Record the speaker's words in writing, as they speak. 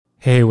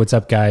Hey, what's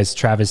up, guys?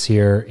 Travis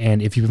here.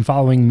 And if you've been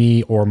following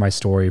me or my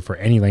story for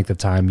any length of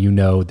time, you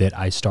know that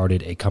I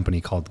started a company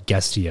called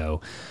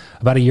Guestio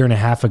about a year and a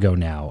half ago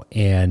now.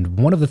 And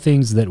one of the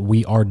things that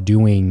we are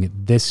doing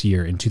this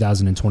year in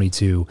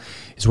 2022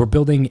 is we're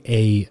building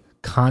a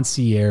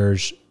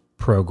concierge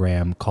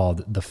program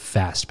called the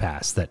Fast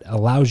Pass that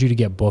allows you to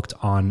get booked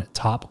on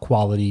top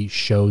quality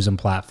shows and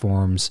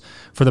platforms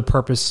for the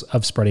purpose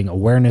of spreading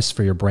awareness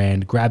for your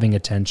brand, grabbing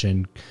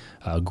attention,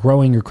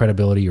 growing your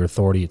credibility, your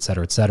authority, et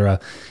cetera, et cetera.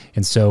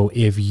 And so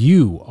if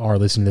you are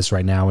listening to this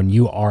right now and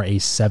you are a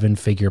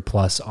 7-figure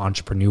plus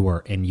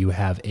entrepreneur and you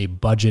have a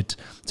budget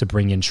to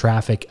bring in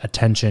traffic,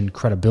 attention,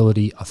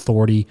 credibility,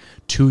 authority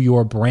to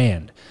your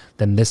brand,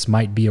 then this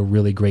might be a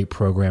really great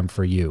program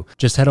for you.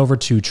 Just head over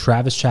to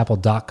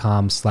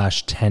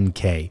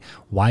travischappell.com/10K.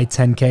 Why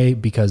 10K?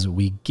 Because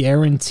we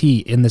guarantee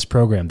in this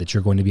program that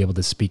you're going to be able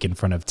to speak in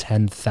front of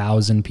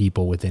 10,000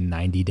 people within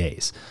 90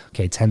 days.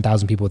 Okay,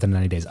 10,000 people within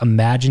 90 days.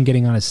 Imagine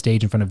getting on a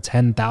stage in front of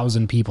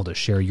 10,000 people to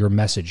share your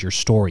message, your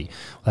story.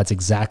 Well, that's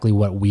exactly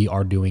what we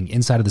are doing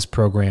inside of this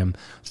program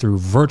through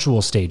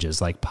virtual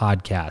stages like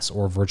podcasts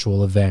or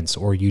virtual events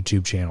or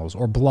YouTube channels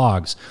or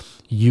blogs.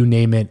 You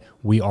name it,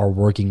 we are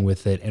working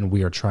with it, and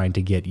we are trying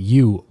to get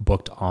you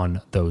booked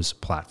on those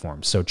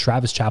platforms. So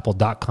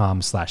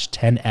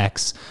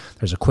travischappell.com/10X.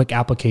 There's a quick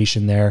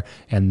application there,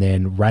 and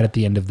then right at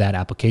the end of that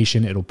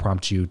application, it'll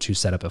prompt you to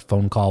set up a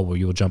phone call where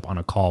you'll jump on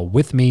a call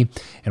with me,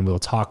 and we'll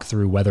talk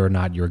through whether or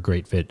not you're a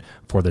great fit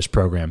for this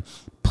program.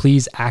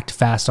 Please act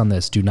fast on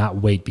this. Do not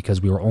wait,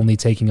 because we are only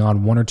taking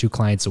on 1 or 2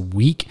 clients a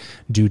week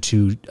due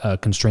to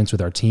constraints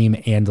with our team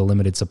and the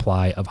limited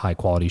supply of high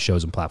quality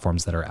shows and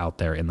platforms that are out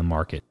there in the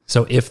market.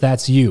 So if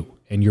that's you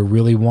and you're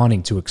really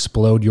wanting to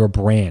explode your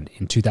brand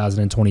in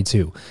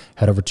 2022,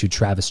 head over to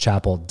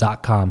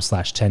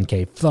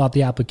travischappell.com/10K, fill out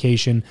the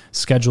application,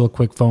 schedule a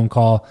quick phone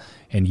call,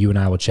 and you and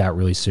I will chat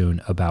really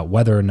soon about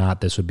whether or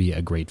not this would be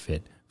a great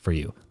fit for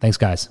you. Thanks,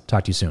 guys.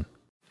 Talk to you soon.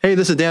 Hey,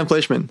 this is Dan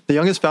Fleyshman, the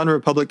youngest founder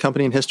of a public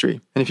company in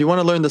history. And if you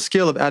want to learn the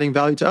skill of adding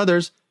value to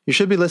others, you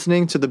should be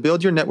listening to the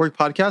Build Your Network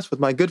podcast with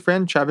my good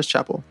friend, Travis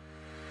Chappell.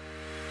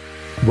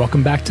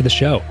 Welcome back to the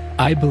show.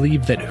 I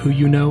believe that who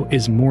you know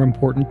is more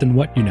important than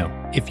what you know.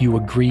 If you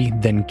agree,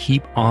 then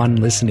keep on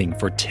listening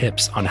for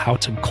tips on how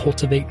to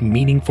cultivate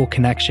meaningful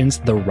connections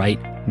the right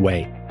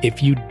way.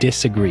 If you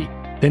disagree,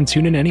 then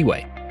tune in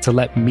anyway to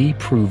let me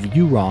prove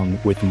you wrong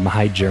with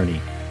my journey.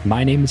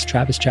 My name is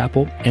Travis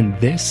Chappell, and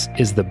this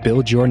is the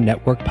Build Your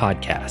Network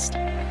podcast.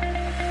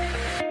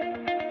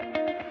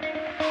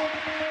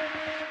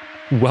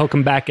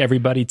 Welcome back,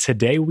 everybody.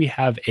 Today we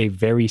have a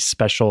very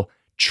special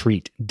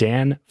treat.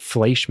 Dan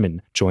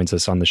Fleyshman joins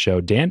us on the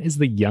show. Dan is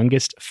the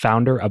youngest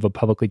founder of a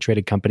publicly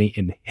traded company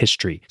in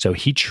history. So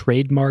he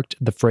trademarked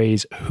the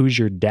phrase, "Who's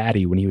your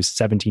daddy?" when he was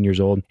 17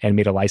 years old and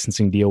made a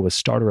licensing deal with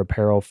Starter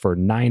Apparel for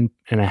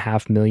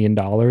 $9.5 million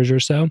or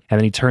so. And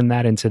then he turned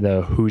that into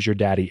the Who's Your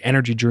Daddy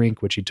energy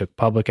drink, which he took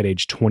public at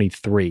age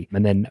 23.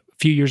 And then a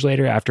few years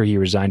later, after he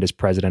resigned as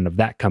president of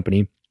that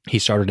company, he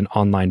started an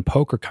online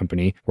poker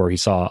company where he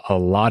saw a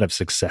lot of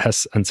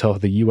success until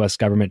the US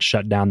government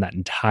shut down that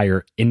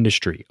entire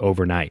industry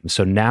overnight.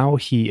 So now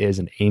he is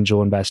an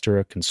angel investor,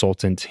 a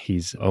consultant.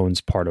 He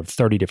owns part of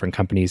 30 different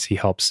companies. He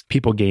helps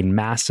people gain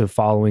massive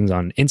followings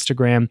on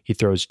Instagram. He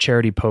throws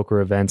charity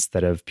poker events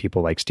that have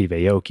people like Steve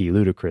Aoki,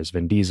 Ludacris,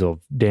 Vin Diesel,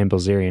 Dan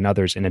Bilzerian, and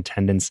others in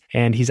attendance.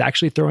 And he's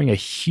actually throwing a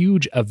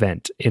huge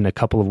event in a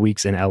couple of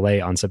weeks in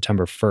LA on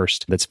September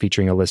 1st that's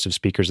featuring a list of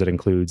speakers that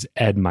includes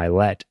Ed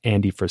Milet,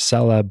 Andy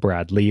Frisella,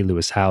 Brad Lee,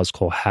 Lewis Howes,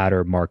 Cole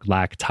Hatter, Mark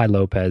Lack, Ty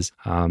Lopez,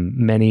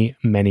 many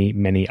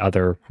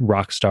other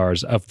rock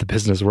stars of the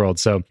business world.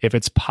 So if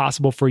it's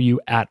possible for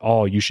you at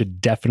all, you should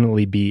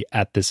definitely be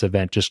at this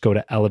event. Just go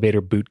to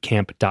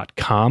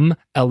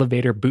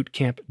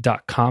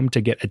elevatorbootcamp.com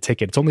to get a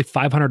ticket. It's only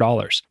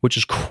 $500, which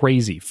is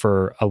crazy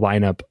for a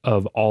lineup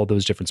of all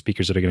those different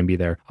speakers that are going to be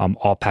there,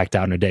 all packed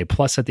out in a day.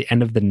 Plus, at the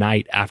end of the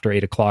night, after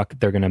 8 o'clock,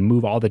 they're going to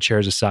move all the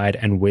chairs aside,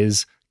 and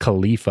Wiz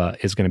Khalifa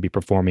is going to be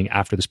performing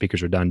after the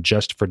speakers are done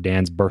just for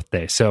Dan's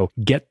birthday. So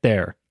get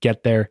there,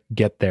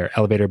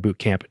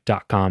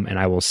 elevatorbootcamp.com, and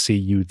I will see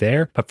you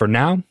there. But for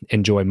now,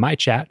 enjoy my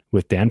chat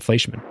with Dan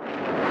Fleyshman.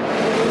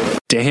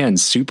 Dan,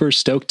 super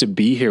stoked to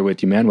be here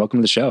with you, man. Welcome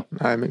to the show.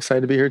 I'm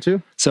excited to be here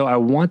too. So I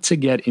want to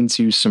get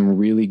into some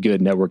really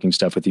good networking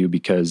stuff with you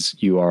because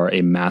you are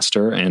a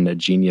master and a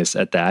genius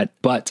at that.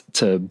 But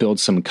to build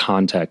some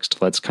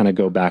context, let's kind of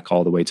go back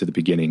all the way to the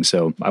beginning.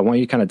 So I want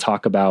you to kind of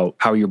talk about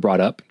how you were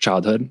brought up,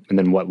 childhood, and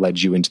then what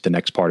led you into the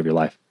next part of your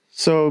life.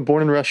 So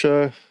born in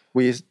Russia,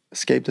 we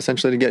escaped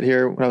essentially to get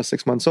here when I was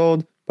 6 months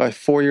old. By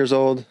 4 years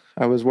old,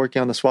 I was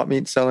working on the swap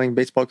meet selling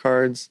baseball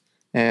cards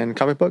and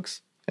comic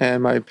books.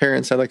 And my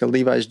parents had like a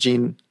Levi's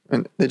jean,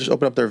 and they just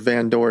opened up their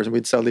van doors and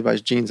we'd sell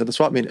Levi's jeans at the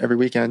swap meet every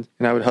weekend.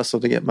 And I would hustle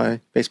to get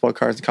my baseball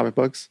cards and comic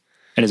books.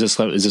 And is this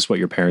what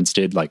your parents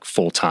did, like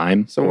full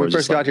time? So when we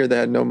first got here, they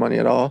had no money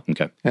at all.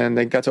 Okay. And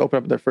they got to open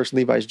up their first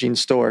Levi's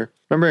jeans store.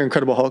 Remember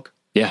Incredible Hulk?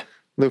 Yeah.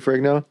 Lou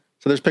Ferrigno?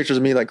 So there's pictures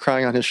of me like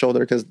crying on his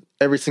shoulder because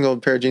every single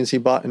pair of jeans he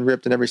bought and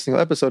ripped in every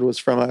single episode was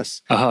from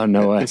us. Oh,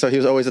 no way. And so he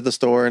was always at the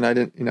store and I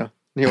didn't,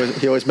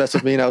 he always messed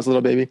with me and I was a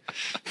little baby,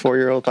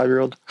 4-year-old,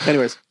 5-year-old.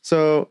 Anyways,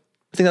 so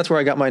I think that's where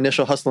I got my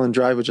initial hustle and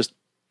drive, was just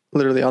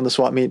literally on the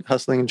swap meet,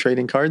 hustling and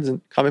trading cards and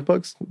comic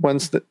books.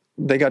 Once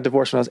they got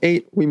divorced when I was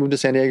 8, we moved to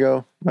San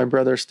Diego. My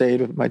brother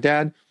stayed with my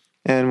dad.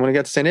 And when I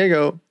got to San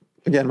Diego,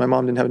 again, my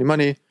mom didn't have any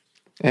money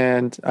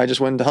and I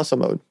just went into hustle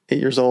mode. 8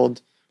 years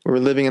old. We were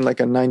living in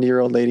like a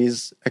 90-year-old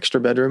lady's extra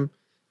bedroom,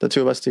 the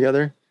two of us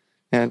together.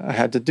 And I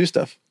had to do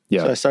stuff.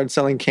 Yeah. So I started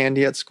selling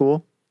candy at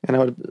school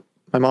and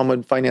my mom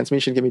would finance me.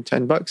 She'd give me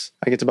 $10.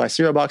 I get to buy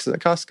cereal boxes at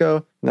Costco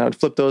and then I would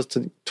flip those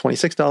to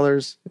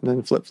 $26 and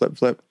then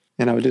flip.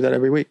 And I would do that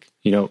every week.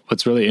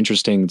 What's really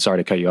interesting, sorry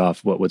to cut you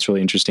off, what's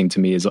really interesting to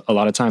me is a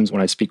lot of times when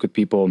I speak with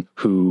people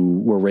who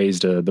were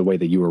raised the way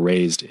that you were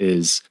raised,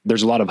 is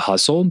there's a lot of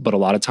hustle, but a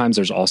lot of times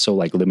there's also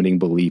like limiting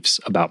beliefs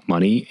about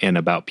money and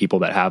about people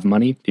that have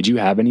money. Did you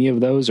have any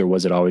of those, or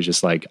was it always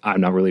just like, I'm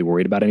not really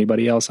worried about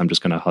anybody else, I'm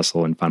just going to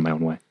hustle and find my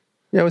own way?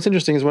 Yeah, what's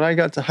interesting is when I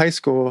got to high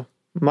school,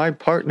 my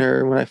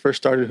partner, when I first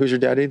started Who's Your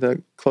Daddy,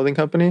 the clothing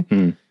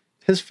company,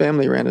 his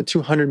family ran a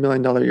 $200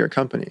 million a year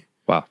company.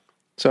 Wow.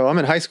 So I'm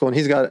in high school and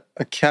he's got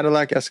a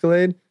Cadillac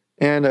Escalade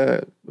and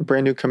a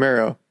brand new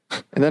Camaro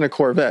and then a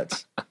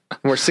Corvette. And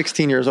we're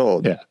 16 years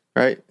old,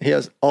 right? He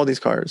has all these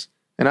cars.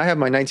 And I have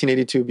my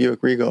 1982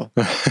 Buick Regal.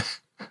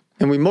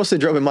 And we mostly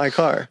drove in my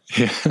car,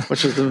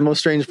 which was the most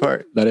strange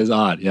part. That is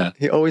odd, yeah.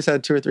 He always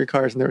had 2 or 3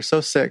 cars and they were so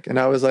sick. And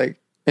I was like,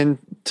 and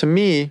to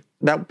me,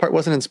 that part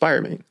wasn't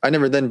inspiring me. I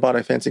never then bought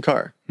a fancy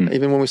car.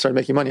 Even when we started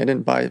making money, I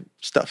didn't buy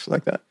stuff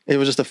like that. It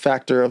was just a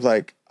factor of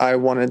like, I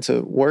wanted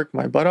to work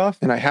my butt off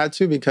and I had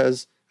to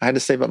because I had to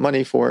save up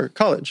money for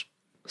college.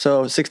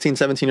 So 16,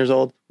 17 years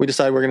old, we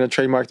decided we're going to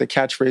trademark the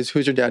catchphrase,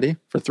 Who's Your Daddy,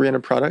 for 300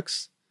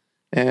 products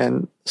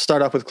and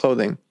start off with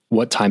clothing.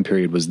 What time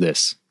period was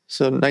this?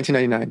 So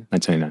 1999.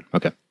 1999.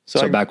 Okay.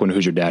 So back when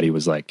Who's Your Daddy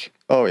was like...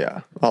 Oh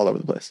yeah, all over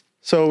the place.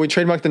 So we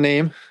trademarked the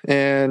name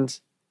and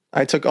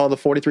I took all the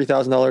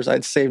 $43,000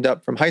 I'd saved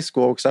up from high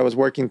school because I was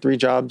working 3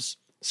 jobs,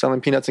 selling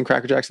peanuts and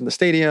Cracker Jacks at the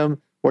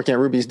stadium, working at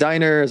Ruby's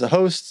Diner as a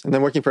host, and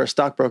then working for a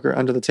stockbroker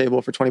under the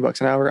table for $20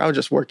 an hour. I was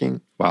just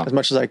working as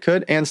much as I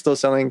could and still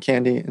selling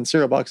candy and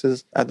cereal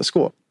boxes at the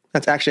school.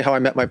 That's actually how I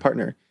met my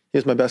partner. He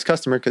was my best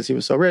customer because he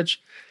was so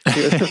rich.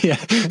 He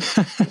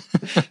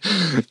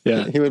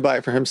would buy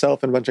it for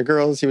himself and a bunch of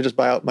girls. He would just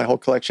buy out my whole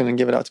collection and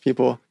give it out to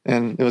people.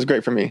 And it was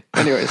great for me.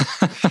 Anyways,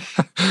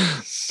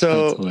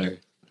 so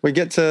we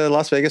get to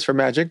Las Vegas for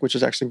Magic, which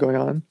is actually going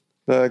on,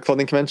 the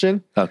clothing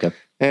convention. Okay.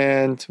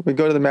 And we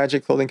go to the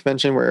Magic clothing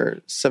convention.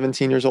 We're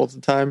 17 years old at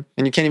the time.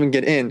 And you can't even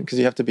get in because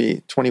you have to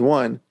be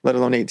 21, let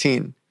alone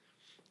 18.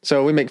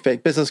 So we make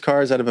fake business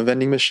cards out of a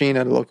vending machine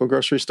at a local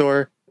grocery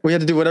store. We had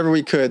to do whatever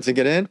we could to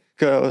get in,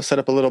 go set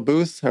up a little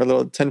booth, our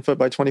little 10-foot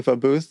by 20-foot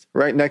booth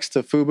right next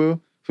to Fubu,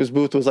 whose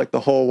booth was like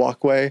the whole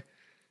walkway.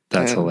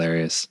 That's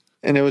hilarious.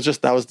 And it was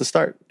just, that was the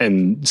start.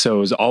 And so it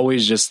was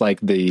always just like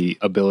the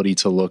ability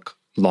to look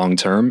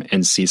long-term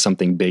and see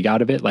something big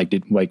out of it. Like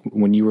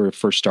when you were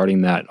first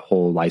starting that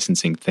whole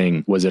licensing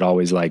thing, was it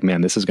always like,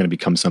 man, this is going to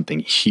become something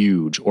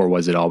huge? Or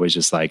was it always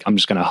just like, I'm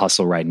just going to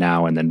hustle right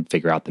now and then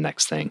figure out the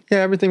next thing? Yeah,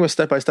 everything was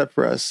step by step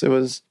for us. It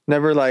was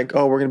never like,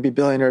 oh, we're going to be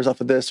billionaires off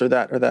of this or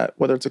that or that,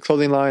 whether it's a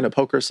clothing line, a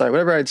poker site,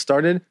 whatever I'd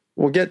started.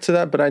 We'll get to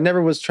that, but I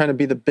never was trying to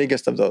be the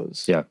biggest of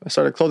those. Yeah. I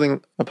started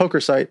a poker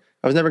site.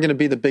 I was never going to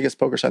be the biggest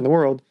poker site in the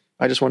world.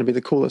 I just want to be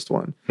the coolest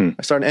one.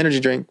 I started an energy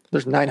drink.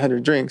 There's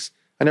 900 drinks.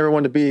 I never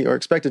wanted to be or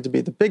expected to be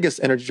the biggest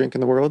energy drink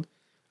in the world.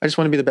 I just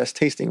want to be the best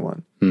tasting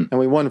one. And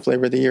we won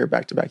Flavor of the Year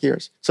back-to-back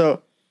years.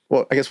 So,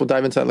 well, I guess we'll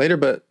dive into that later,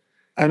 but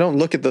I don't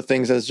look at the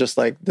things as just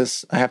like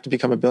this, I have to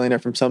become a billionaire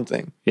from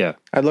something. Yeah.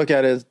 I look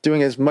at it as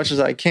doing as much as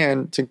I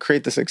can to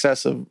create the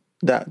success of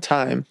that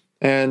time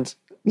and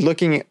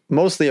looking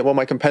mostly at what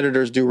my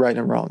competitors do right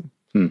and wrong.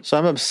 So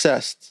I'm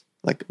obsessed,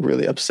 like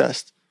really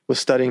obsessed with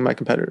studying my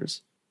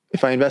competitors.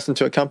 If I invest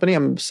into a company,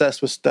 I'm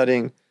obsessed with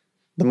studying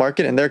the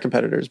market and their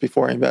competitors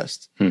before I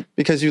invest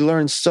because you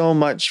learn so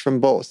much from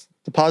both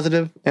the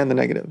positive and the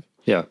negative.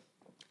 Yeah.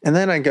 And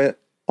then I get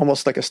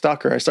almost like a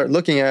stalker. I start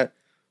looking at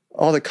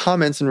all the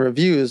comments and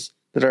reviews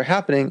that are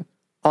happening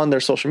on their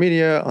social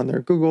media, on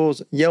their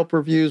Googles, Yelp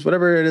reviews,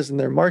 whatever it is in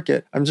their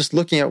market. I'm just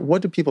looking at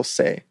what do people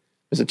say?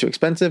 Is it too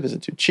expensive? Is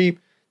it too cheap?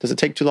 Does it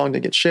take too long to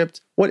get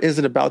shipped? What is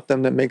it about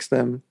them that makes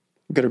them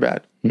good or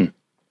bad?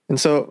 And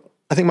so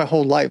I think my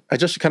whole life, I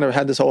just kind of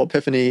had this whole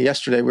epiphany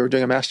yesterday. We were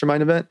doing a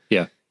mastermind event.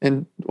 Yeah.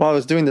 And while I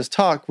was doing this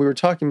talk, we were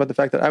talking about the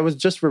fact that I was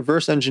just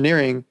reverse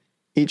engineering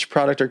each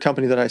product or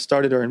company that I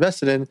started or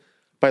invested in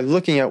by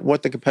looking at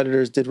what the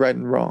competitors did right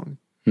and wrong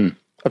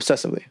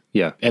obsessively.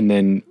 Yeah. And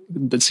then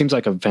that seems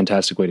like a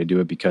fantastic way to do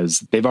it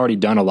because they've already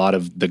done a lot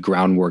of the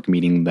groundwork,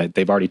 meaning that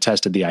they've already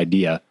tested the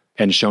idea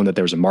and shown that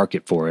there's a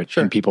market for it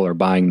and people are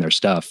buying their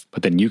stuff.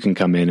 But then you can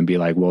come in and be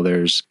like, well,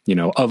 there's,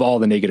 of all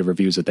the negative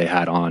reviews that they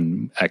had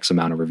on X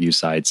amount of review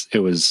sites, it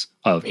was,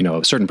 a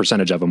certain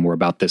percentage of them were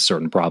about this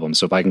certain problem.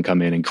 So if I can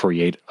come in and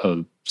create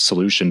a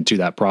solution to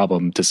that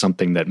problem to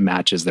something that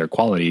matches their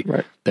quality,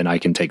 then I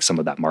can take some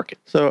of that market.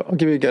 So I'll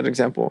give you a good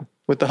example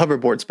with the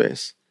hoverboard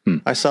space.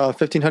 I saw a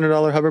 $1,500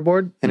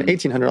 hoverboard and an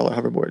 $1,800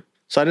 hoverboard.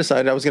 So I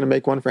decided I was going to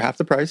make one for half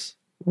the price.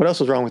 What else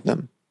was wrong with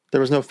them?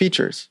 There was no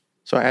features.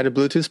 So I added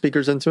Bluetooth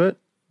speakers into it.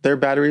 Their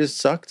batteries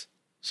sucked.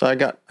 So I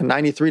got a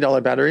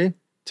 $93 battery.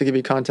 To give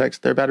you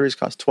context, their batteries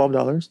cost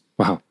 $12.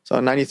 Wow. So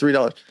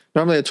 $93.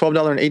 Normally a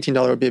 $12 and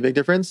 $18 would be a big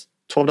difference.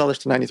 $12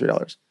 to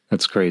 $93.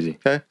 That's crazy.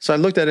 Okay. So I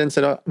looked at it and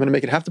said, I'm going to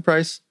make it half the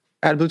price,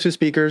 add Bluetooth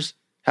speakers,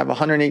 have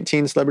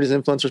 118 celebrities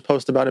and influencers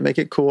post about it, make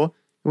it cool.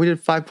 And we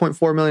did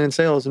 5.4 million in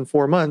sales in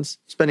 4 months,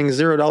 spending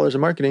 $0 in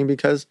marketing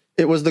because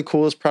it was the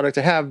coolest product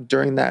to have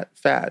during that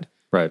fad.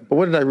 Right. But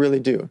what did I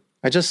really do?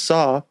 I just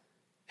saw,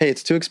 hey,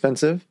 it's too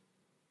expensive.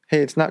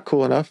 Hey, it's not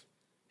cool enough.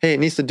 Hey, it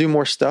needs to do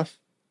more stuff.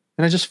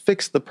 And I just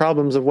fixed the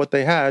problems of what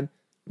they had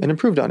and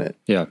improved on it.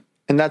 Yeah.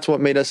 And that's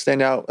what made us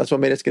stand out. That's what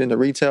made us get into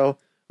retail.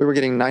 We were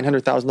getting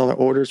 $900,000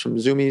 orders from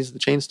Zoomies, the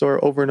chain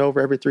store, over and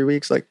over every 3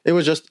 weeks. Like, it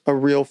was just a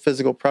real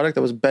physical product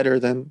that was better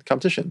than the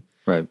competition.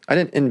 Right. I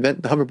didn't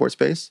invent the hoverboard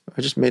space.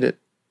 I just made it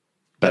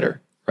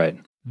better. Right.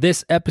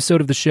 This episode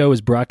of the show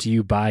is brought to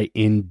you by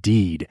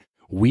Indeed.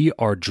 We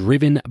are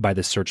driven by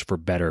the search for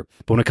better.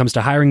 But when it comes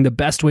to hiring, the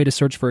best way to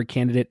search for a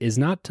candidate is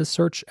not to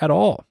search at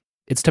all.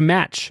 It's to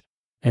match,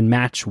 and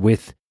match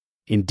with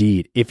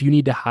Indeed. If you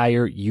need to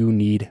hire, you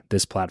need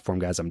this platform,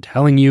 guys. I'm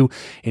telling you,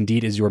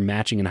 Indeed is your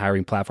matching and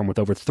hiring platform with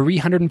over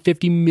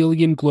 350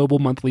 million global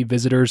monthly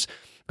visitors,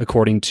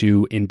 according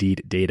to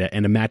Indeed data,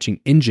 and a matching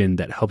engine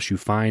that helps you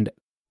find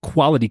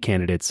quality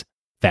candidates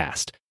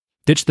fast.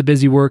 Ditch the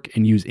busy work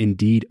and use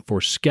Indeed for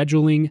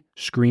scheduling,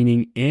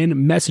 screening, and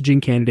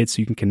messaging candidates so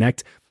you can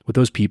connect with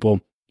those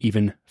people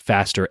even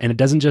faster. And it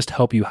doesn't just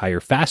help you hire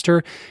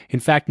faster. In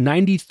fact,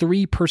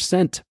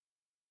 93%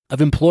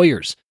 of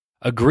employers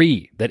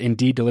agree that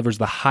Indeed delivers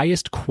the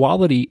highest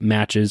quality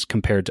matches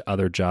compared to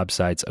other job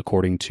sites,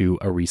 according to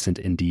a recent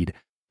Indeed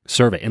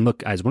survey. And look,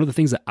 guys, one of the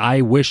things that I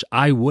wish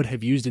I would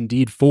have used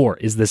Indeed for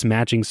is this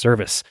matching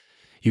service.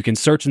 You can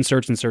search and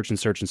search and search and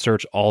search and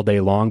search all day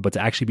long, but to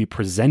actually be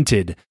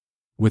presented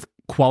with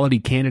quality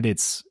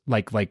candidates,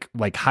 like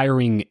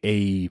hiring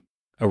a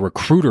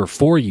recruiter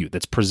for you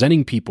that's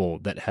presenting people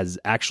that has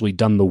actually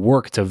done the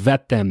work to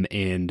vet them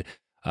and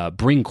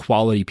bring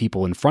quality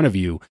people in front of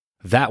you.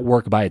 That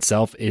work by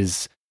itself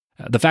is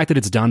the fact that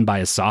it's done by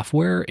a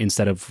software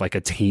instead of like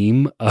a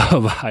team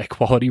of high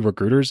quality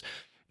recruiters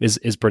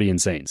is pretty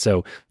insane.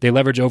 So they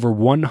leverage over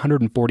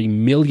 140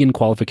 million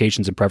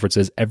qualifications and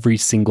preferences every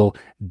single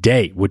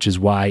day, which is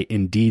why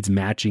Indeed's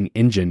matching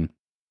engine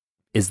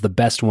is the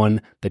best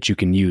one that you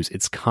can use.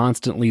 It's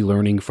constantly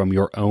learning from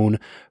your own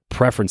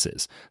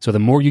preferences. So the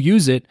more you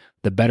use it,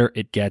 the better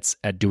it gets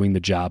at doing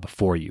the job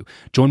for you.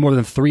 Join more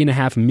than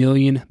 3.5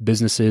 million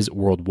businesses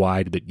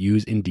worldwide that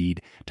use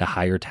Indeed to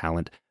hire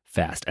talent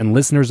fast. And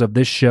listeners of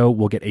this show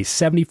will get a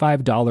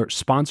 $75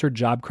 sponsored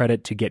job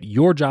credit to get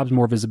your jobs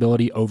more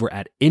visibility over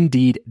at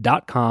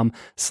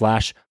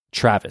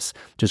Indeed.com/Travis.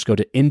 Just go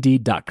to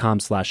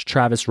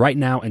Indeed.com/Travis right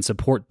now and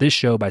support this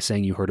show by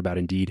saying you heard about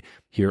Indeed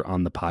here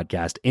on the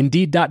podcast.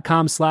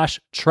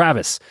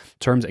 Indeed.com/Travis.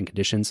 Terms and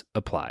conditions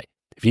apply.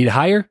 If you need to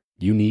hire,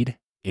 you need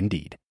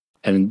Indeed.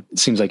 And it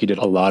seems like you did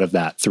a lot of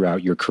that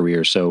throughout your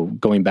career. So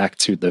going back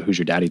to the Who's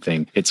Your Daddy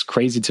thing, it's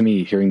crazy to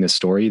me hearing this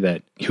story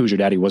that Who's Your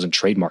Daddy wasn't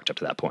trademarked up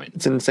to that point.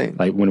 It's insane.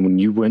 Like when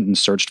you went and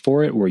searched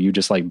for it, were you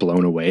just like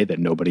blown away that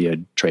nobody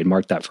had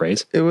trademarked that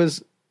phrase? It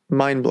was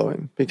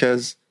mind-blowing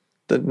because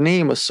the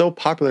name was so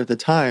popular at the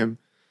time.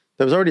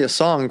 There was already a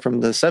song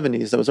from the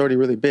 70s that was already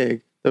really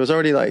big. There was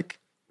already like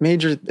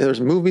there was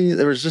movies.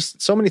 There was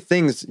just so many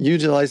things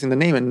utilizing the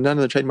name and none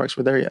of the trademarks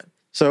were there yet.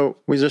 So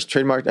we just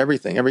trademarked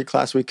everything, every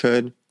class we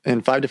could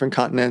in 5 different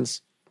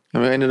continents.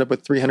 And we ended up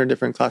with 300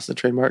 different classes of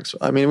trademarks.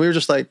 I mean, we were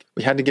just like,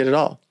 we had to get it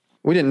all.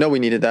 We didn't know we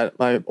needed that.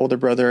 My older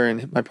brother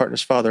and my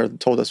partner's father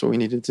told us what we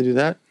needed to do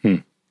that.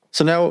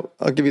 So now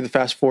I'll give you the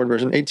fast forward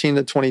version. 18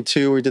 to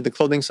 22, we did the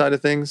clothing side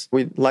of things.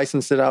 We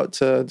licensed it out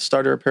to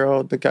Starter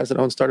Apparel, the guys that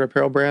own Starter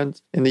Apparel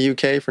brands in the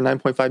UK for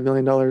 $9.5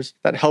 million.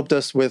 That helped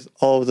us with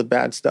all of the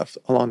bad stuff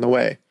along the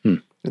way.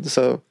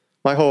 So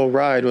my whole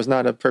ride was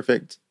not a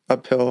perfect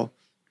uphill.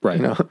 Right.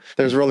 You know,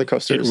 there's roller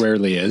coasters. It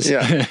rarely is.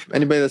 Yeah.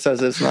 Anybody that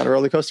says it's not a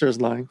roller coaster is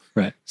lying.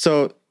 Right.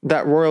 So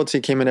that royalty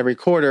came in every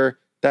quarter.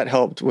 That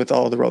helped with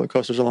all the roller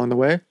coasters along the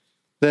way.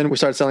 Then we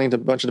started selling to a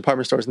bunch of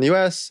department stores in the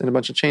US and a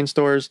bunch of chain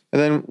stores.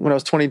 And then when I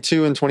was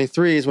 22 and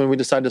 23 is when we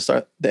decided to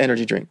start the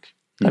energy drink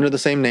under the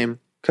same name.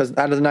 Because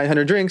out of the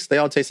 900 drinks, they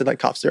all tasted like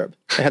cough syrup.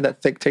 They had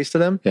that thick taste to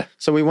them. Yeah.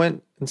 So we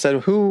went and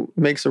said, who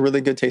makes a really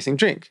good tasting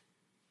drink?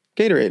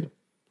 Gatorade.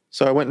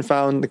 So I went and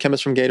found the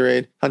chemist from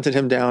Gatorade, hunted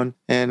him down,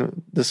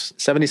 and this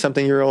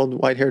 70-something-year-old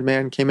white-haired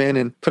man came in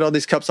and put all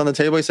these cups on the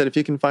table. He said, if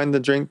you can find the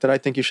drink that I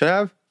think you should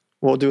have,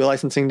 we'll do a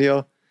licensing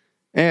deal.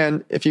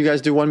 And if you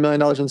guys do $1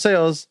 million in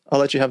sales, I'll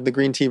let you have the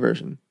green tea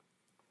version.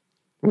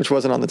 which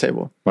wasn't on the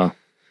table. Wow.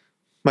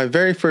 My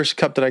very first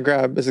cup that I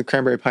grab is a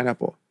cranberry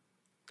pineapple.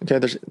 Okay,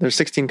 there's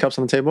 16 cups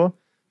on the table,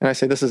 and I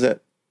say, this is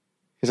it.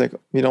 He's like,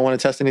 you don't want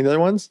to test any of the other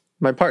ones?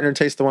 My partner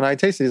tastes the one I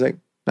tasted. He's like,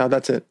 no,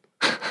 that's it.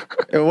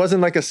 It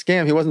wasn't like a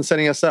scam. He wasn't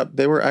setting us up.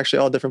 They were actually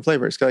all different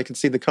flavors because I could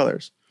see the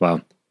colors.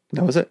 Wow.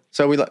 That was it.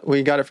 So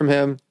we got it from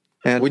him,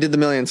 and we did the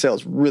million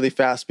sales really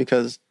fast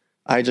because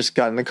I just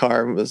got in the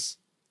car and was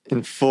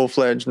in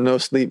full-fledged no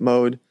sleep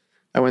mode.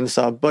 I went and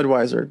saw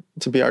Budweiser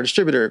to be our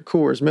distributor,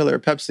 Coors, Miller,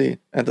 Pepsi.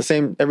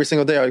 Every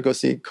single day I would go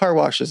see car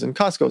washes and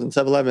Costco's and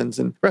 7-Elevens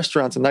and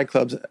restaurants and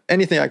nightclubs.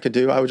 Anything I could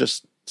do, I was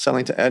just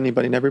selling to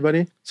anybody and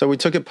everybody. So we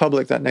took it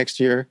public that next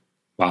year.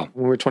 Wow.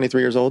 When we were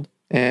 23 years old.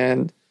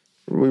 And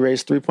we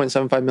raised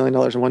 $3.75 million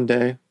in one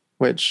day,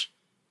 which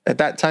at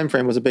that time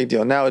frame was a big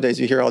deal. Nowadays,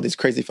 you hear all these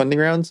crazy funding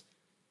rounds.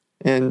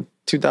 In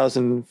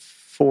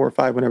 2004 or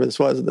 5, whenever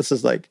this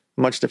is like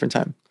a much different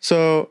time.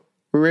 So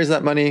we raised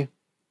that money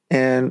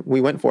and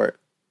we went for it.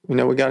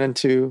 We got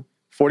into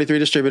 43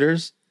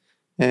 distributors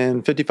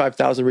and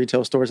 55,000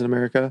 retail stores in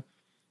America.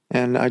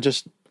 And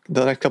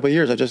the next couple of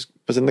years, I just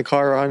was in the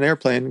car or on an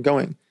airplane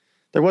going.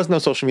 There was no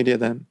social media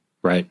then.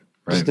 Right.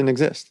 It just didn't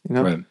exist,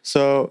 Right.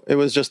 So it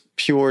was just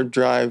pure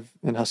drive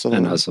and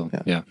hustle.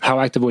 Yeah. How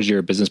active was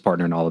your business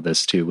partner in all of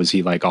this too? Was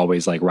he like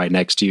always like right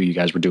next to you? You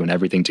guys were doing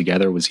everything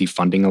together. Was he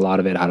funding a lot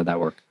of it? How did that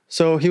work?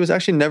 So he was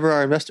actually never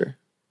our investor.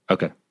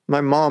 Okay.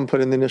 My mom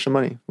put in the initial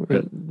money.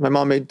 Really? My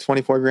mom made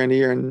 $24,000 a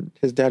year and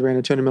his dad ran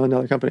a $200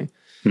 million company.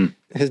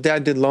 His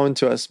dad did loan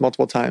to us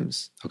multiple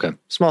times. Okay.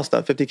 Small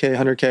stuff, $50K,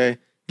 $100K,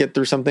 get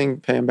through something,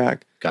 pay him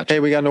back. Gotcha. Hey,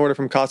 we got an order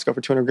from Costco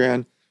for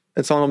 $200,000.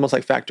 It's almost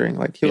like factoring.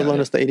 Like he would loan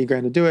us the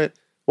 $80,000 to do it.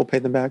 We'll pay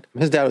them back.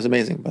 His dad was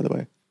amazing, by the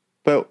way.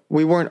 But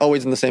we weren't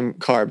always in the same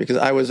car because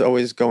I was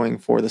always going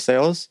for the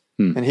sales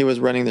and he was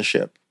running the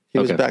ship. He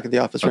was back at the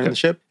office running the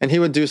ship. And he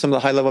would do some of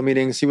the high-level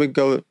meetings. He would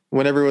go,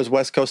 whenever it was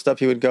West Coast stuff,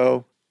 he would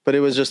go. But it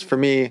was just, for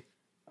me,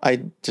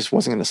 I just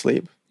wasn't going to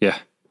sleep. Yeah.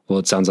 Well,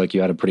 it sounds like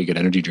you had a pretty good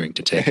energy drink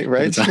to take.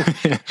 Right?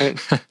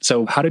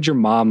 So how did your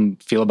mom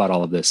feel about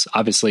all of this?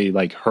 Obviously,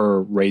 like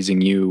her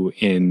raising you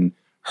in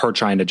her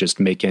trying to just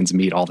make ends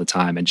meet all the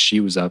time. And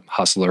she was a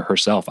hustler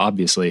herself,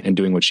 obviously, and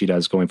doing what she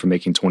does, going from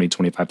making $20,000,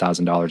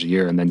 $25,000 a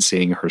year and then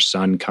seeing her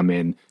son come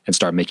in and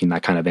start making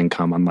that kind of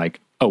income on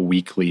like a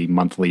weekly,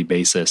 monthly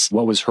basis.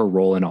 What was her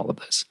role in all of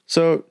this?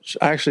 So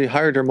I actually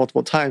hired her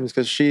multiple times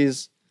because she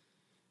was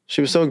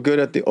so good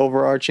at the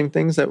overarching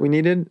things that we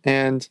needed.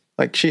 And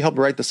like she helped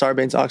write the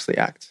Sarbanes-Oxley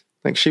Act.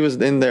 Like she was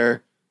in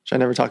there, which I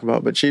never talk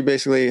about, but she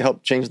basically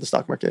helped change the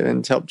stock market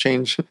and helped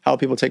change how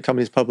people take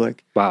companies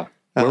public. Wow.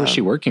 Where was she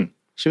working?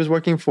 She was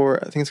working for,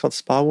 I think it's called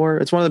SpaWar.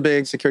 It's one of the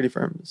big security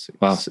firms,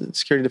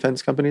 security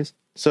defense companies.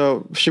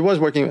 So she was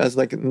working as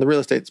like in the real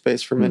estate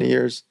space for many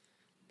years,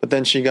 but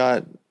then she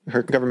got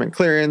her government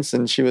clearance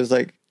and she was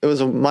like, it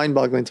was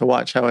mind-boggling to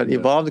watch how it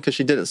evolved because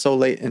she did it so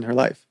late in her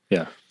life.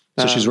 Yeah.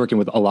 So she's working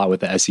with a lot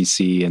with the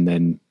SEC, and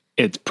then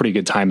it's pretty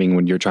good timing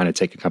when you're trying to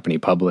take a company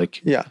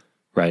public. Yeah.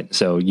 Right.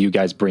 So you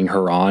guys bring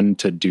her on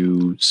to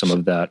do some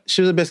of that.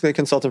 She was basically a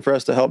consultant for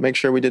us to help make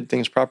sure we did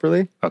things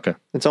properly. Okay.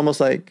 It's almost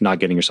like not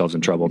getting yourselves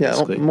in trouble. Yeah,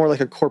 basically. More like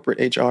a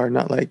corporate HR,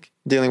 not like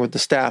dealing with the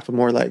staff, but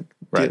more like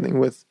dealing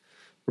with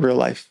real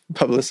life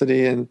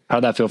publicity. And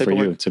how'd that feel for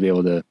you to be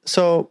able to?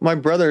 So my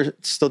brother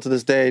still to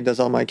this day does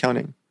all my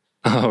accounting.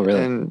 Oh,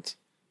 really? And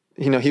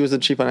he was the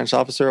chief financial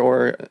officer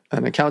or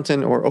an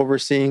accountant or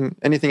overseeing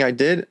anything I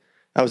did.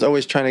 I was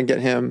always trying to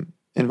get him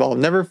involved.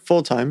 Never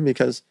full time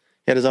because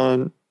he had his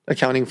own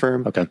accounting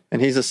firm. Okay.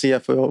 And he's a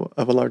CFO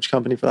of a large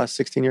company for the last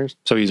 16 years.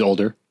 So he's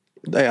older?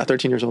 Yeah,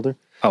 13 years older.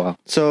 Oh, wow.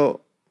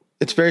 So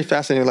it's very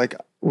fascinating. Like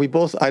we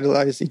both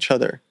idolize each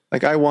other.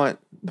 Like I want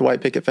the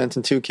white picket fence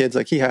and 2 kids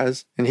like he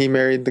has. And he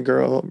married the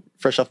girl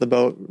fresh off the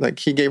boat. Like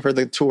he gave her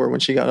the tour when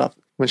she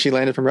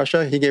landed from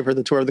Russia. He gave her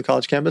the tour of the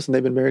college campus and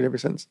they've been married ever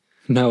since.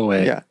 No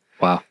way. Yeah.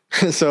 Wow.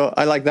 So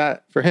I like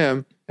that for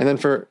him. And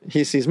then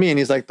he sees me and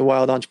he's like the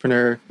wild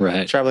entrepreneur,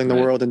 traveling the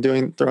world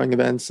and throwing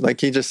events. Like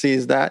he just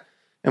sees that.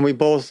 And we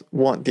both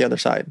want the other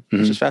side,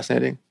 which is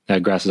fascinating.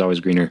 That grass is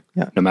always greener,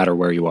 no matter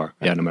where you are.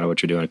 Yeah, no matter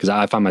what you're doing. Because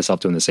I find myself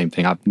doing the same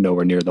thing. I'm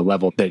nowhere near the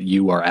level that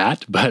you are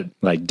at, but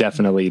like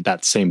definitely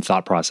that same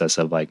thought process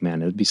of like,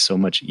 man, it'd be so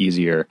much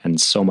easier and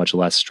so much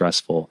less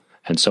stressful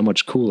and so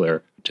much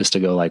cooler just to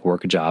go like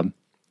work a job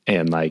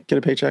and like get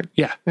a paycheck.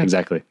 Yeah,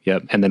 exactly.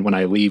 Yep. And then when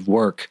I leave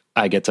work,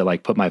 I get to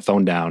like put my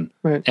phone down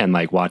and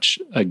like watch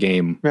a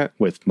game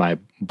with my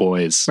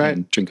boys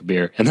and drink a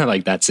beer. And then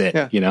like, that's it,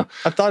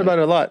 I've thought about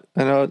it a lot.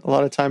 I know a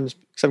lot of times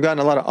because I've gotten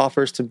a lot of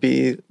offers to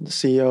be the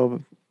CEO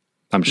of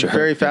I'm sure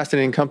very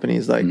fascinating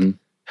companies, like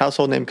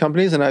household name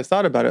companies. And I've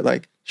thought about it,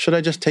 like, should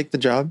I just take the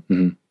job?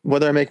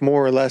 Whether I make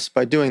more or less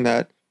by doing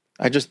that,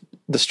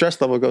 the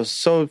stress level goes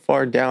so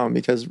far down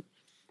because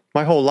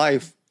my whole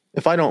life,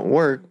 if I don't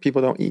work,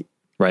 people don't eat.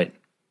 Right.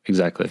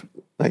 Exactly.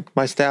 Like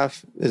my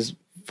staff is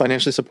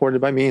financially supported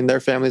by me and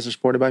their families are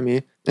supported by me.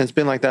 And it's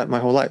been like that my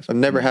whole life. I've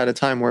never had a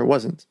time where it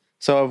wasn't.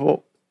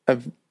 So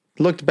I've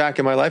looked back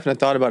in my life and I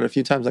thought about it a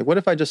few times. Like, what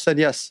if I just said,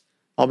 yes,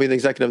 I'll be the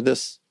executive of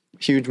this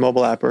huge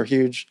mobile app or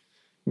huge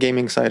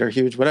gaming site or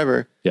huge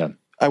whatever. Yeah.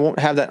 I won't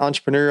have that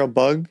entrepreneurial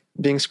bug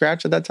being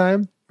scratched at that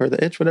time, or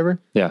the itch, whatever.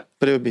 Yeah.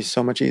 But it would be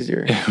so much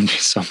easier. It would be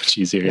so much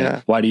easier.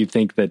 Yeah. Why do you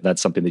think that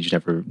that's something that you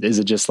never, is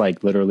it just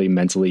like literally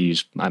mentally, you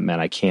just, man,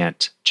 I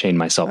can't chain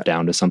myself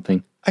down to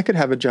something? I could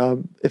have a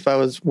job if I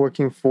was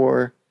working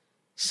for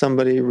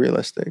somebody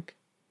realistic.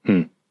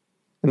 And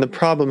the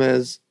problem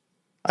is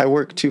I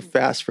work too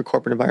fast for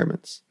corporate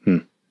environments.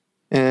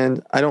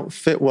 And I don't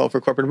fit well for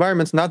corporate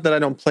environments. Not that I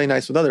don't play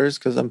nice with others,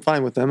 because I'm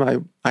fine with them.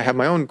 I have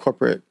my own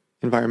corporate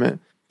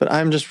environment, but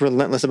I'm just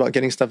relentless about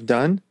getting stuff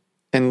done.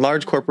 And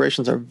large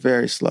corporations are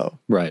very slow.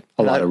 Right.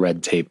 A lot of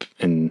red tape.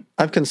 And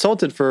I've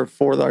consulted for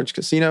 4 large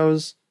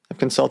casinos. I've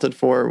consulted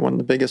for one of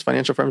the biggest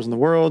financial firms in the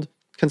world.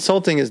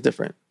 Consulting is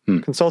different.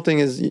 Consulting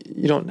is,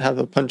 you don't have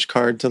a punch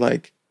card to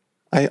like,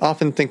 I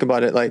often think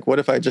about it like, what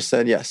if I just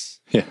said yes?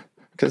 Yeah.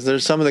 Because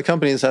there's some of the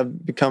companies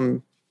have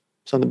become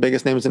some of the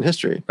biggest names in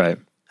history. Right.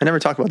 I never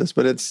talk about this,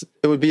 but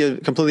it would be a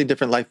completely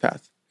different life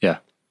path. Yeah.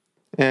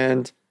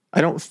 And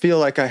I don't feel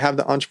like I have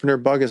the entrepreneur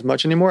bug as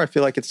much anymore. I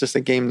feel like it's just a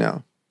game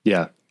now.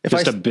 Yeah.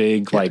 Just a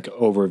big like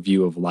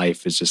overview of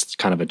life is just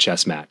kind of a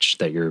chess match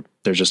that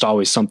there's just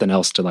always something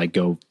else to like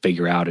go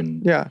figure out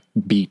and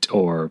beat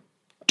or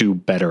do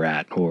better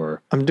at.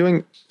 Or I'm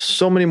doing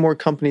so many more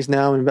companies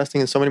now, investing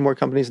in so many more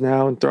companies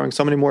now, and throwing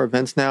so many more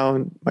events now,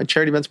 and my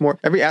charity events more.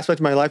 Every aspect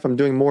of my life, I'm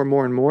doing more and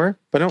more and more,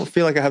 but I don't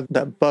feel like I have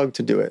that bug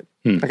to do it.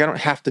 Like I don't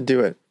have to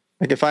do it.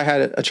 Like if I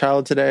had a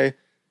child today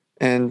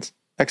and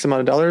X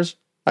amount of dollars,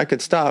 I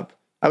could stop.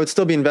 I would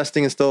still be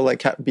investing and still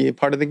like be a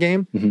part of the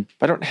game. But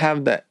I don't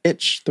have that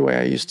itch the way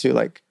I used to.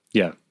 Like,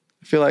 I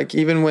feel like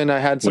even when I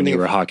had something, when you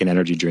were hawking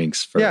energy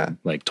drinks for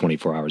like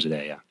 24 hours a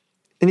day. Yeah.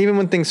 And even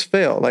when things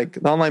fail, like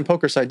the online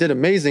poker site did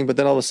amazing, but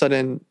then all of a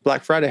sudden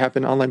Black Friday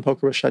happened, online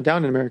poker was shut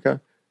down in America.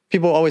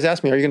 People always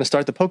ask me, are you going to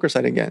start the poker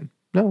site again?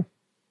 No,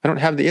 I don't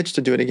have the itch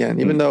to do it again.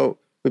 Even though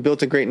we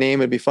built a great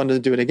name, it'd be fun to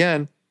do it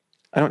again.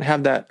 I don't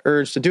have that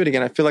urge to do it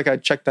again. I feel like I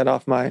checked that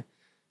off my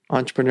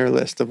entrepreneur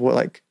list of what,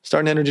 like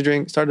start an energy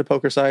drink, started a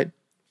poker site,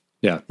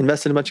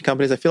 invested in a bunch of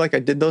companies. I feel like I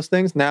did those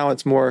things. Now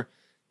it's more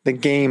the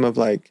game of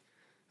like,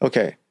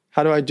 okay,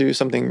 how do I do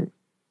something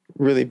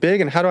really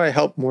big and how do I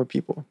help more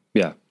people?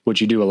 Yeah.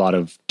 Which you do a lot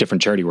of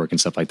different charity work and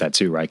stuff like that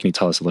too, right? Can you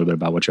tell us a little bit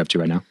about what you're up to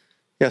right now?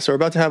 Yeah. So we're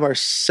about to have our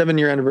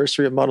 7-year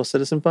anniversary of Model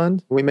Citizen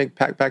Fund. We make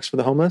backpacks for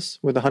the homeless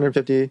with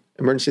 150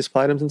 emergency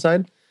supply items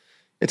inside.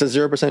 It's a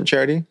 0%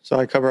 charity. So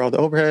I cover all the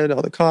overhead,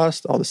 all the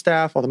cost, all the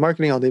staff, all the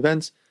marketing, all the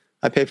events.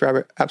 I pay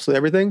for absolutely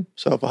everything.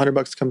 So if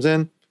 $100 comes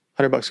in,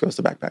 $100 goes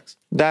to backpacks.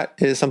 That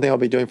is something I'll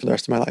be doing for the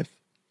rest of my life.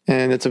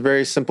 And it's a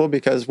very simple,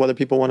 because whether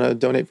people want to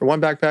donate for 1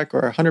 backpack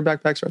or 100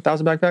 backpacks or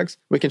 1,000 backpacks,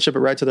 we can ship it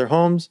right to their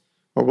homes,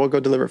 or we'll go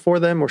deliver it for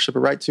them, or ship it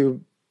right to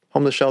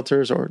homeless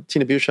shelters or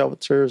teen abuse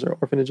shelters or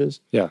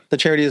orphanages. Yeah. The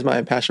charity is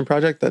my passion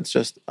project. That's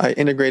just, I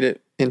integrate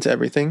it into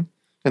everything.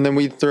 And then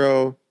we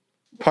throw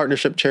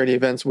partnership charity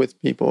events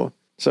with people.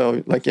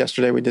 So like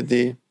yesterday, we did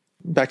the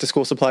back to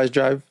school supplies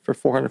drive for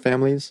 400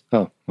 families.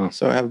 Oh, wow.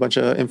 So I have a bunch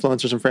of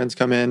influencers and friends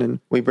come in, and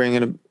we bring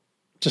in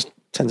just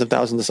tens of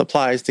thousands of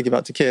supplies to give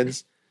out to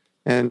kids.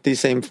 And these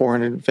same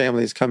 400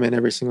 families come in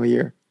every single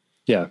year.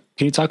 Yeah.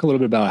 Can you talk a little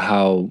bit about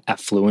how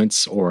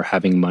affluence or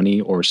having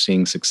money or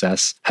seeing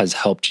success has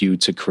helped you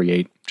to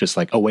create just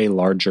like a way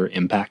larger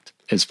impact?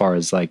 As far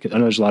as like, I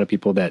know there's a lot of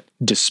people that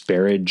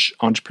disparage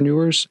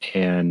entrepreneurs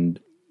and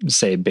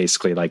say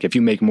basically like, if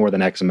you make more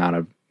than X amount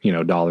of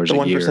dollars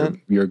a year,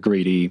 you're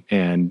greedy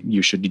and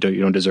you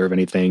don't deserve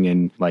anything,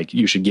 and like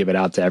you should give it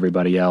out to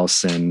everybody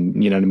else,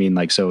 and you know what I mean?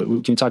 Like, so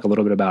can you talk a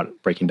little bit about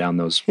breaking down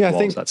those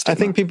walls? I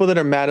think people that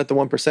are mad at the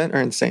 1%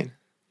 are insane.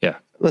 Yeah.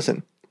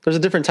 Listen, there's a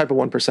different type of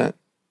 1%.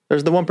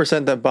 There's the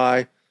 1% that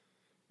buy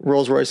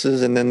Rolls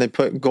Royces and then they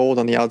put gold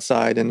on the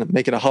outside and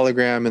make it a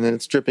hologram, and then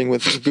it's dripping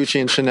with Gucci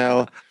and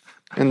Chanel.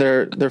 And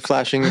they're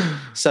flashing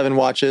 7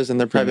 watches and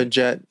their private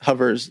jet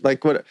hovers.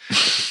 Like what?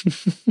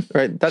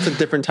 Right? That's a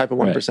different type of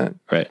 1%.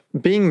 Right.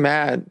 Being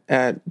mad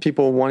at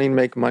people wanting to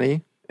make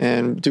money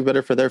and do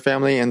better for their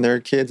family and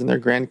their kids and their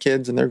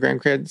grandkids and their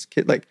grandkids,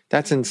 like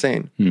that's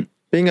insane.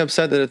 Being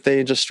upset that if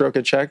they just stroke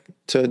a check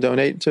to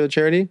donate to a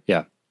charity,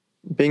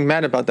 being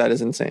mad about that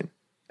is insane.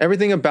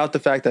 Everything about the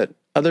fact that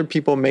other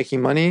people making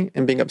money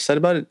and being upset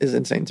about it is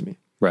insane to me.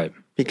 Right.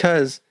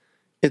 Because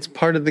it's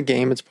part of the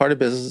game, it's part of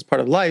business, it's part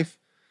of life.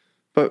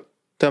 But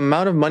the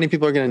amount of money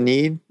people are going to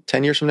need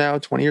 10 years from now,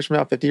 20 years from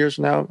now, 50 years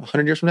from now,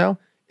 100 years from now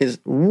is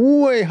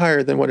way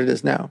higher than what it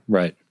is now.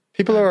 Right.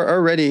 People are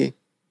already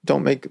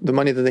don't make the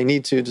money that they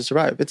need to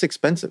survive. It's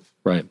expensive.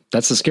 Right.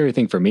 That's the scary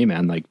thing for me,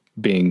 man. Like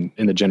being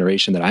in the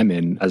generation that I'm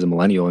in as a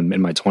millennial and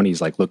in my 20s,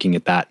 like looking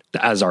at that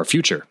as our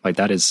future. Like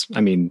that is,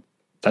 I mean,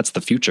 that's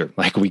the future.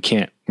 Like we're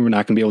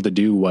not going to be able to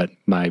do what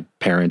my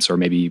parents or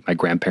maybe my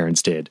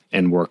grandparents did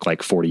and work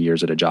like 40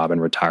 years at a job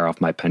and retire off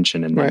my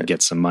pension and then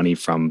get some money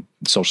from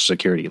Social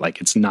Security.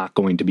 Like it's not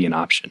going to be an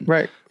option.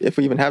 Right. If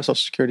we even have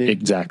Social Security.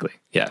 Exactly.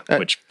 Yeah.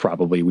 Which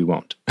probably we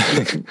won't.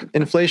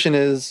 Inflation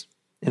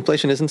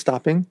isn't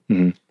stopping.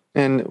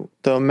 And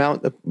the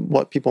amount of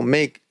what people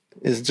make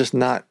is just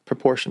not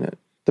proportionate.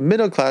 The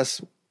middle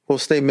class will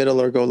stay middle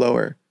or go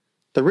lower.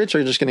 The rich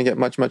are just going to get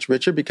much, much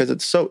richer because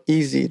it's so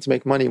easy to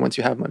make money once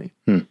you have money.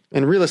 And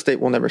real estate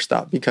will never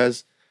stop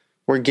because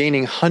we're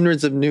gaining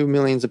hundreds of new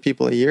millions of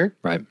people a year.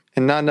 Right.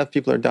 And not enough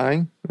people are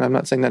dying. And I'm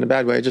not saying that in a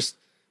bad way. Just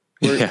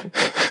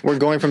we're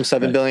going from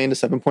 7 billion to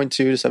 7.2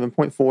 to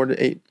 7.4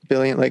 to 8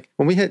 billion. Like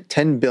when we hit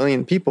 10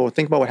 billion people,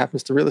 think about what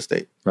happens to real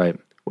estate. Right.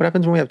 What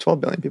happens when we have 12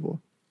 billion people?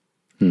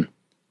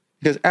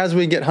 Because as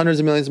we get hundreds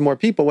of millions of more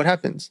people, what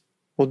happens?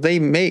 Well,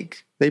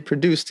 they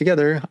produce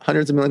together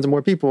hundreds of millions of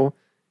more people.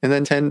 And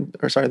then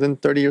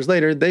 30 years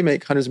later, they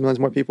make hundreds of millions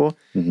more people.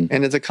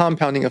 And it's a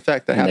compounding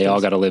effect that happens. They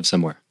all got to live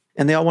somewhere.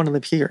 And they all want to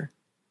live here.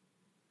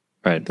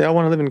 Right. They all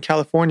want to live in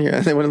California.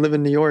 And they want to live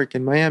in New York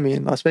and Miami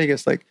and Las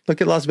Vegas. Like, look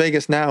at Las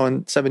Vegas now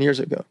and 7 years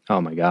ago.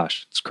 Oh my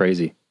gosh. It's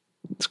crazy.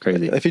 It's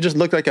crazy. If you just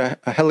look like a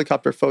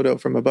helicopter photo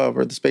from above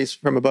or the space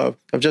from above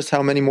of just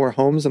how many more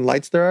homes and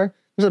lights there are,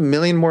 there's 1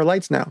 million more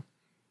lights now.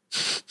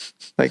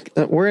 Like,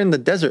 we're in the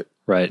desert.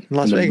 Right. In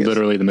Las Vegas.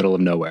 Literally the middle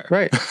of nowhere.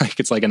 Right. Like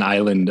it's like an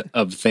island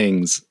of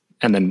things.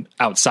 And then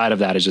outside of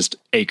that is just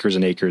acres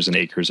and acres and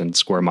acres and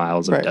square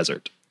miles of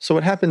desert. So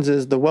what happens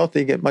is the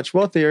wealthy get much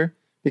wealthier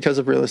because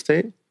of real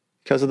estate,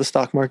 because of the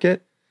stock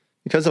market,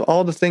 because of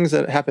all the things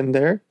that happen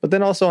there, but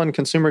then also on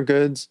consumer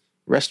goods,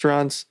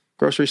 restaurants,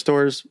 grocery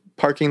stores,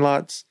 parking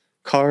lots,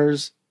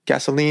 cars,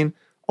 gasoline,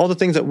 all the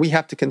things that we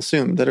have to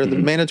consume that are the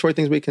mandatory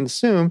things we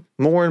consume.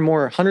 More and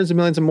more, hundreds of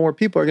millions of more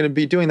people are going to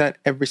be doing that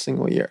every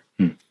single year.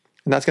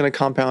 And that's going to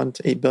compound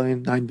to 8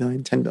 billion, 9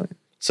 billion, 10 billion.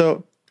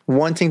 So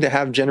wanting to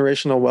have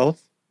generational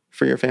wealth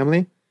for your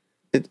family,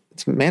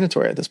 it's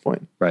mandatory at this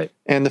point. Right.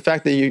 And the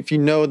fact that if you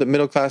know that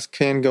middle class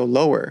can go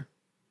lower,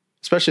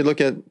 especially look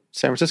at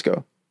San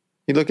Francisco,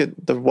 you look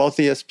at the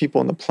wealthiest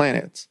people on the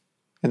planet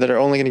and that are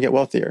only going to get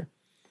wealthier.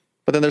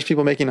 But then there's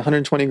people making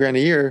 120 grand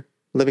a year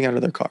living out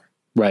of their car.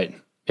 Right.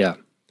 Yeah,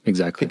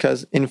 exactly.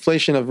 Because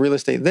inflation of real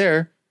estate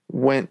there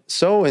went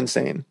so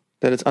insane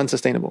that it's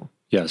unsustainable.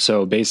 Yeah.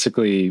 So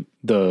basically,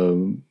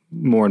 the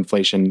more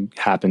inflation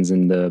happens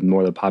and the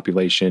more the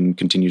population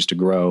continues to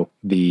grow,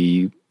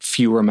 the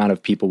fewer amount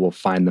of people will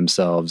find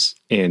themselves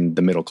in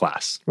the middle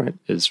class. Right.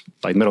 Is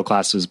like middle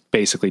class is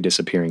basically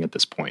disappearing at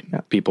this point.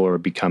 Yeah. People are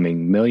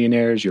becoming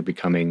millionaires. You're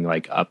becoming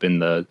like up in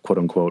the quote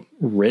unquote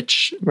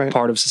rich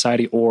part of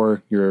society,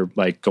 or you're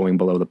like going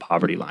below the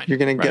poverty line. You're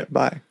going to get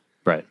by.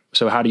 Right.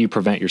 So how do you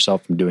prevent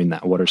yourself from doing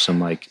that? What are some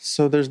like...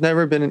 So there's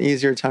never been an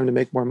easier time to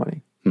make more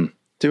money.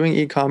 Doing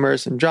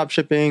e-commerce and drop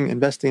shipping,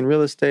 investing in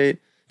real estate,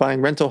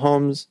 buying rental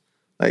homes.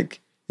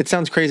 Like, it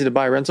sounds crazy to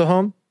buy a rental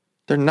home.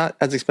 They're not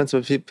as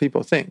expensive as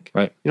people think.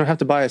 Right. You don't have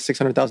to buy a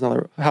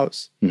 $600,000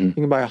 house. You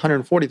can buy a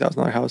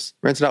 $140,000 house,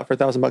 rent it out for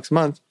 $1,000 a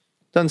month.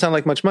 Doesn't sound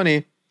like much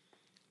money,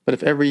 but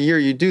if every year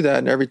you do that,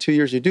 and every 2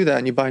 years you do that,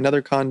 and you buy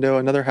another condo,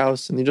 another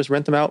house, and you just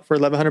rent them out for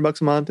 $1,100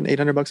 a month and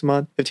 $800 a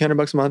month,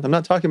 $1,500 a month. I'm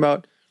not talking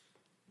about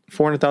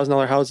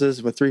 $400,000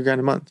 houses with $3,000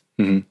 a month.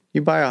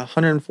 You buy a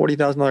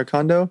 $140,000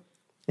 condo,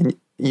 and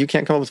you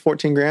can't come up with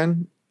 14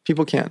 grand.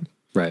 People can.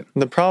 Right.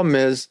 And the problem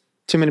is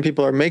too many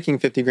people are making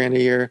 50 grand a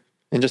year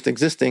and just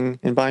existing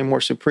and buying more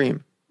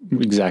Supreme.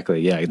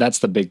 Exactly. Yeah. That's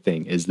the big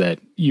thing, is that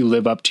you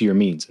live up to your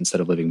means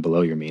instead of living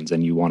below your means.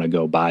 And you want to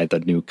go buy the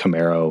new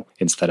Camaro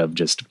instead of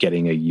just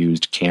getting a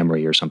used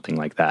Camry or something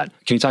like that.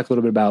 Can you talk a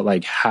little bit about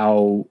like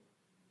how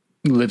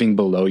living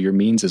below your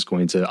means is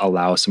going to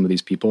allow some of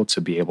these people to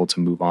be able to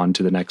move on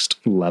to the next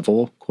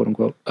level, quote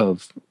unquote,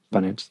 of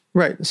finance?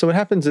 Right. So what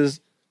happens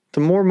is the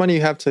more money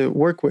you have to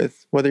work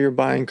with, whether you're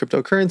buying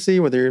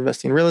cryptocurrency, whether you're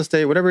investing in real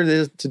estate, whatever it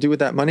is to do with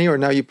that money, or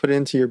now you put it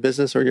into your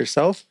business or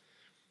yourself,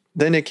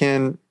 then it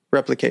can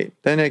replicate,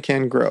 then it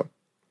can grow.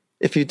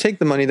 If you take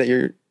the money that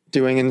you're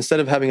doing, and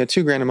instead of having a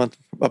 $2,000 a month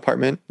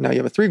apartment, now you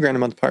have a $3,000 a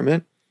month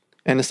apartment,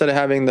 and instead of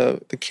having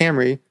the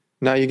Camry,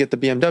 now you get the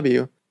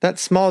BMW. That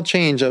small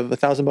change of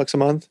 $1,000 a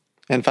month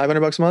and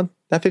 $500 a month,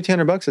 that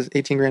 $1,500 is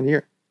 18 grand a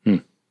year.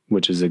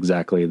 Which is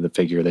exactly the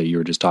figure that you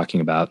were just talking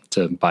about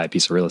to buy a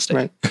piece of real estate.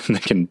 Right.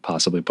 That can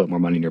possibly put more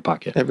money in your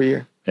pocket. Every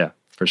year. Yeah,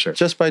 for sure.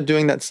 Just by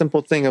doing that simple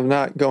thing of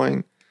not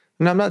going,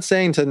 and I'm not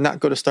saying to not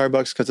go to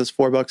Starbucks because it's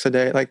 $4 a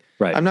day. Like,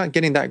 I'm not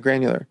getting that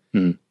granular.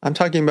 I'm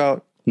talking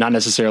about... Not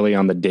necessarily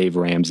on the Dave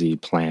Ramsey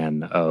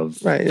plan of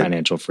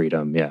financial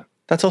freedom. Yeah.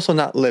 That's also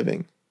not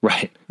living.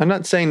 Right. I'm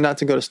not saying not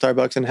to go to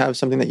Starbucks and have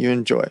something that you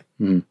enjoy.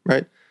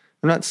 Right.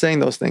 I'm not saying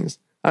those things.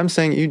 I'm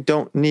saying you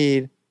don't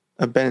need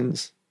a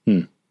Benz.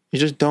 You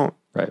just don't.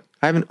 Right.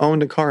 I haven't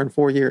owned a car in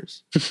 4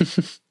 years.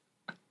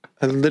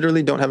 I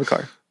literally don't have a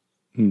car.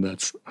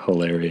 That's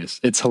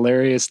hilarious. It's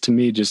hilarious to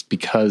me just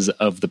because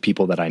of the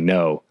people that I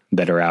know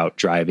that are out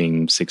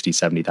driving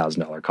 $60,000,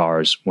 $70,000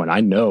 cars when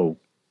I know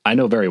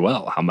very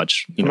well how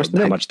much, how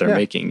much they're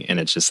making. And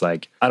it's just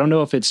like, I don't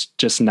know if it's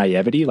just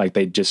naivety, like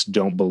they just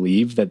don't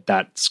believe that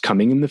that's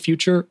coming in the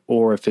future,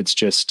 or if it's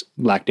just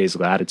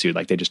lackadaisical attitude,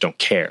 like they just don't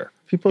care.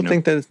 People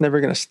think that it's never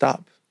going to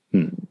stop.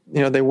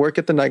 They work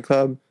at the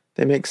nightclub,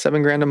 they make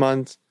 $7,000 a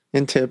month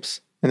in tips,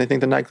 and they think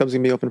the nightclub's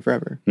going to be open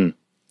forever.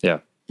 Yeah.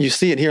 You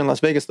see it here in Las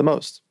Vegas the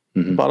most.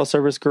 The bottle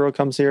service girl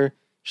comes here,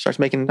 she starts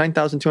making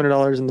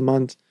 $9,200 in the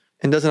month,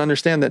 and doesn't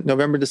understand that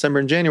November, December,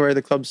 and January,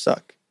 the clubs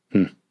suck.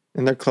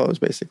 And they're closed,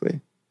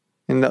 basically.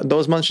 And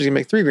those months she's gonna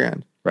make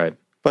 $3,000. Right.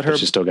 But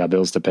she still got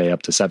bills to pay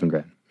up to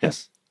 $7,000.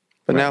 Yes.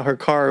 But now her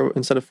car,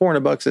 instead of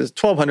 $400, is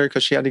 $1,200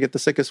 because she had to get the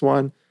sickest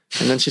one.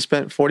 And then she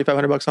spent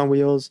 $4,500 on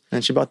wheels,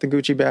 and she bought the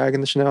Gucci bag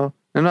and the Chanel.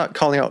 And I'm not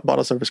calling out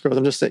bottle service girls.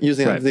 I'm just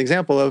using the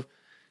example of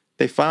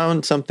they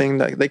found something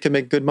that they could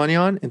make good money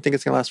on and think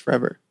it's going to last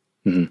forever.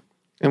 Mm-hmm.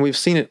 And we've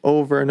seen it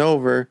over and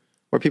over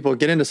where people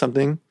get into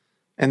something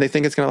and they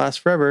think it's going to last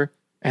forever.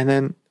 And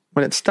then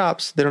when it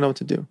stops, they don't know what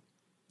to do.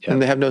 Yeah.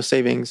 And they have no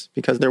savings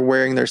because they're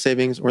wearing their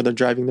savings, or they're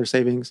driving their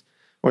savings,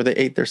 or they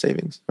ate their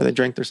savings, or they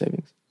drank their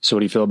savings. So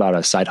what do you feel about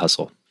a side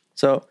hustle?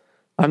 So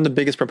I'm the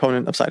biggest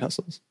proponent of side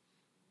hustles.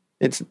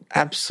 It's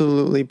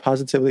absolutely,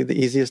 positively the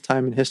easiest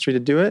time in history to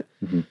do it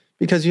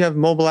because you have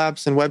mobile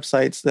apps and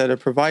websites that are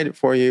provided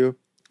for you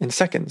in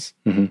seconds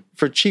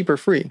for cheap or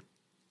free.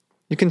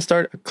 You can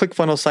start a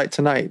ClickFunnels site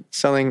tonight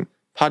selling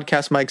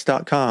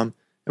podcastmics.com,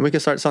 and we can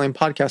start selling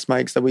podcast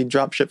mics that we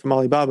drop ship from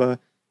Alibaba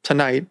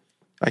tonight.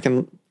 I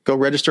can go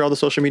register all the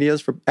social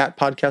medias for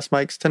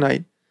 @podcastmics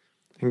tonight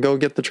and go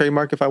get the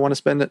trademark if I want to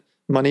spend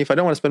money. If I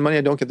don't want to spend money,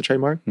 I don't get the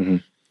trademark.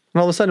 And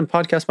all of a sudden,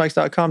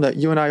 podcastmics.com that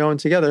you and I own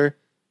together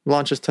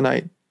launches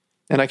tonight.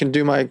 And I can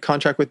do my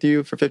contract with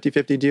you for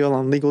 50-50 deal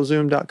on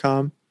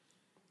LegalZoom.com.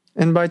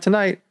 And by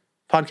tonight,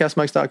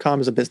 podcastmics.com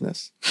is a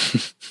business.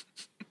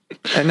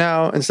 And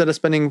now, instead of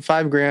spending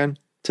 $5,000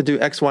 to do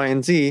X, Y,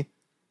 and Z,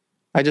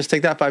 I just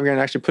take that $5,000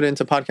 and actually put it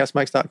into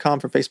podcastmics.com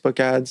for Facebook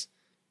ads.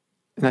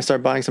 And I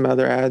start buying some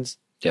other ads.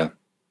 Yeah.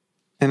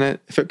 And then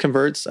if it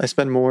converts, I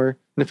spend more.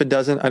 And if it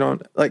doesn't, I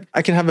don't. Like,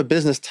 I can have a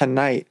business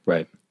tonight.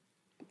 Right.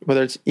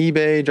 Whether it's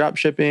eBay, drop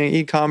shipping,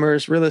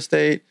 e-commerce, real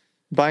estate,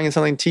 buying and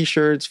selling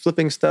t-shirts,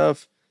 flipping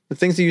stuff, the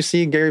things that you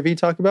see Gary Vee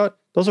talk about,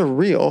 those are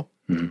real.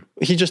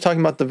 He's just talking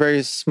about the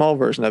very small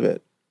version of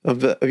it,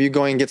 of you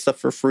going and get stuff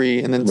for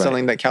free and then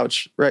selling that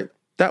couch. Right.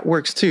 That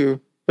works too.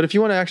 But if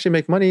you want to actually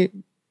make money,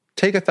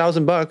 take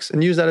 $1,000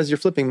 and use that as your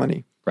flipping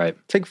money. Right.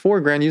 Take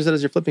 $4,000, use that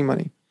as your flipping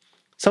money.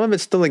 Some of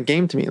it's still a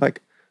game to me.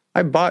 Like,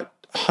 I bought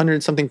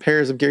 100-something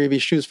pairs of Gary Vee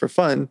shoes for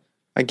fun.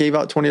 I gave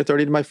out 20 or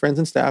 30 to my friends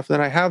and staff. And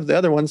then I have the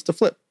other ones to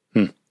flip.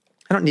 I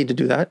don't need to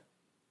do that.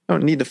 I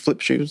don't need to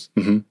flip shoes.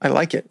 I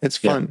like it. It's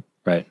fun.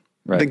 Yeah.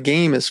 Right. The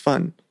game is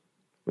fun.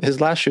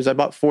 His last shoes, I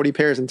bought 40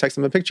 pairs and texted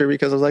him a picture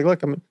because I was like,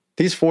 look,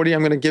 these 40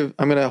 I'm going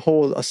to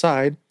hold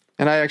aside.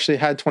 And I actually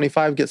had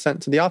 25 get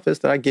sent to the office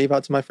that I gave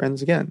out to my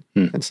friends again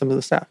and some of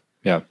the staff.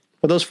 Yeah.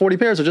 But those 40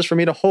 pairs are just for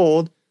me to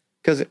hold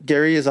because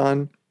Gary is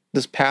on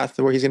this path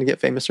where he's going to get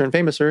famouser and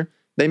famouser.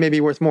 They may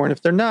be worth more. And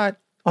if they're not,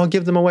 I'll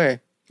give them away.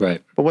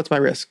 Right. But what's my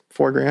risk?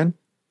 $4,000.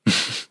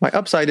 My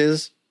upside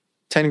is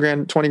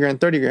 $10,000, $20,000,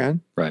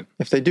 $30,000. Right.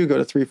 If they do go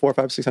to $300, $400,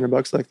 $500,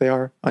 $600 like they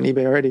are on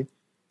eBay already,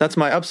 that's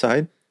my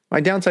upside. My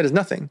downside is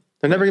nothing.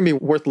 They're never going to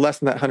be worth less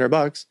than that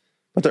 $100,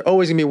 but they're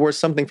always going to be worth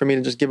something for me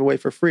to just give away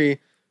for free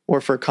or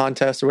for a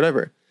contest or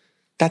whatever.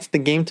 That's the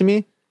game to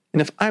me.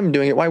 And if I'm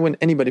doing it, why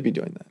wouldn't anybody be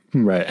doing that?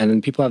 Right. And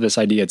then people have this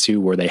idea too,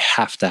 where they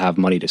have to have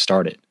money to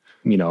start it.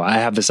 You know, I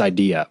have this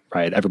idea,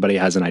 right? Everybody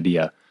has an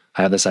idea.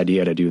 I have this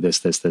idea to do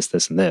this,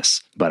 and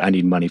this, but I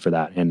need money for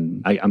that.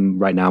 And I'm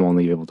right now, I'm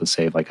only able to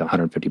save like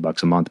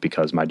 $150 a month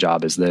because my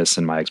job is this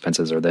and my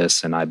expenses are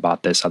this. And I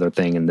bought this other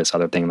thing and this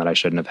other thing that I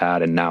shouldn't have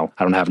had. And now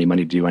I don't have any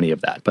money to do any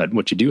of that. But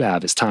what you do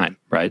have is time,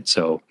 right?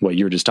 So what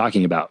you're just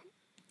talking about,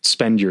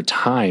 spend your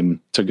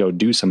time to go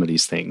do some of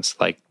these things,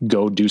 like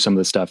go do some of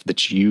the stuff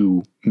that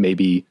you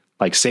maybe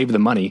like save the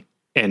money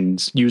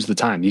and use the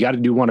time. You got to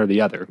do one or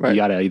the other. Right. You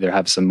got to either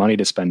have some money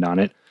to spend on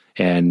it,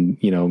 and,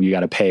 you know, you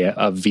got to pay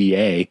a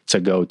VA to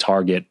go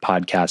target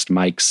podcast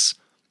mics,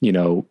 you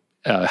know,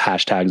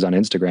 hashtags on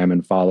Instagram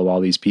and follow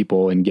all these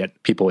people and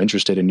get people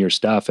interested in your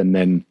stuff. And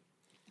then,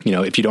 you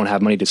know, if you don't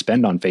have money to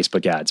spend on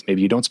Facebook ads,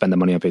 maybe you don't spend the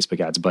money on Facebook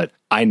ads, but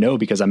I know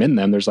because I'm in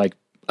them, there's like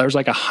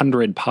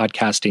 100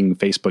 podcasting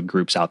Facebook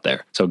groups out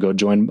there. So go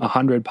join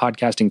 100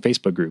 podcasting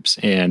Facebook groups,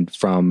 and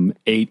from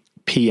 8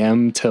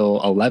 p.m. till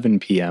 11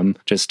 p.m.,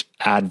 just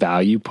add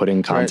value, put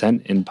in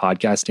content in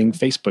podcasting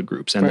Facebook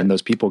groups. And then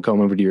those people come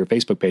over to your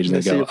Facebook page and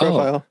they go,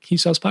 oh, he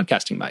sells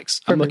podcasting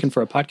mics. I'm looking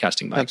for a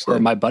podcasting mic. Absolutely.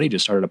 Or my buddy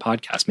just started a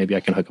podcast. Maybe I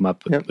can hook him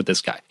up with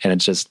this guy. And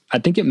it's just, I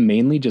think it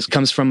mainly just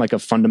comes from like a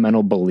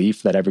fundamental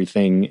belief that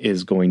everything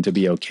is going to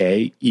be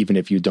okay, even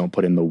if you don't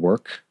put in the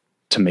work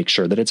to make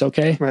sure that it's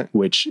okay,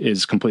 which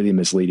is completely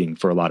misleading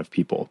for a lot of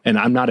people. And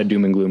I'm not a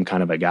doom and gloom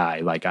kind of a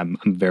guy. Like I'm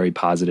very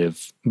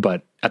positive,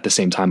 but at the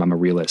same time, I'm a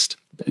realist.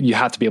 You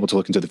have to be able to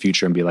look into the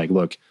future and be like,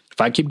 look, if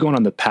I keep going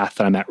on the path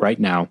that I'm at right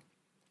now,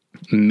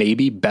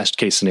 maybe best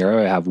case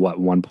scenario, I have what,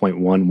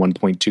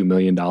 $1.2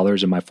 million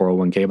in my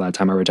 401k by the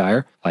time I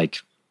retire. Like,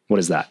 what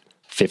is that?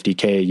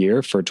 $50K a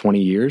year for 20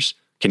 years.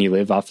 Can you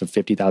live off of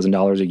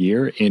 $50,000 a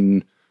year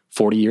in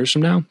 40 years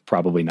from now?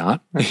 Probably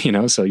not. You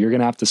know, so you're going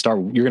to have to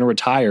you're going to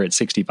retire at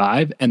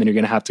 65, and then you're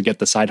going to have to get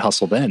the side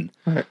hustle then.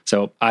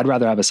 So I'd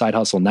rather have a side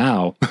hustle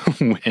now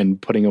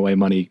and putting away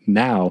money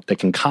now that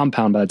can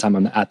compound by the time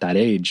I'm at that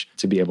age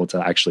to be able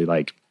to actually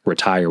like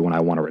retire when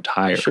I want to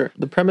retire. Sure.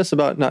 The premise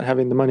about not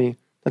having the money,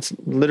 that's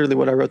literally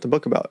what I wrote the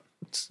book about.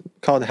 It's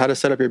called How to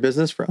Set Up Your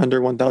Business for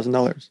Under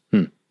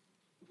 $1,000.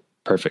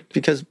 Perfect.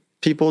 Because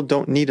people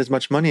don't need as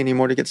much money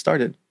anymore to get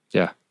started.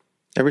 Yeah.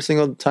 Every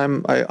single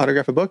time I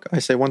autograph a book, I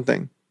say one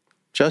thing: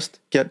 just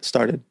get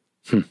started.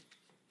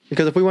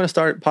 Because if we want to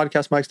start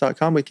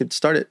podcastmics.com, we could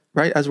start it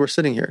right as we're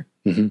sitting here.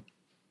 Mm-hmm.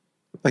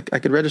 Like I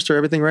could register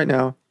everything right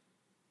now,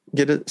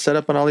 get it set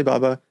up on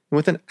Alibaba, and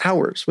within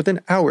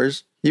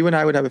hours, you and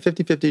I would have a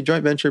 50-50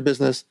 joint venture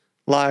business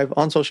live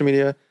on social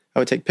media. I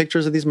would take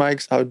pictures of these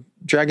mics. I would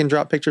drag and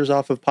drop pictures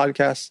off of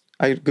podcasts.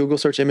 I'd Google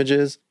search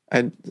images.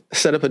 I'd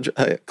set up a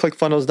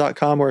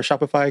clickfunnels.com or a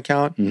Shopify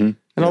account. And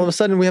all of a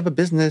sudden we have a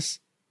business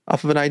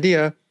off of an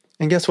idea.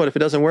 And guess what? If it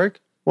doesn't work,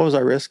 what was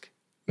our risk?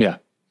 Yeah.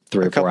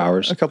 3 or 4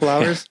 hours. A couple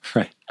hours.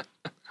 Right.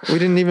 We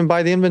didn't even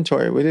buy the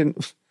inventory. We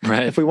didn't.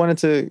 Right. If we wanted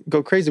to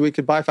go crazy, we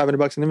could buy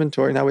 $500 in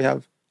inventory. Now we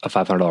have a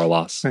 $500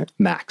 loss. Right.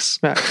 Max.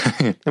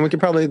 And we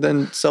could probably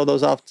then sell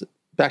those off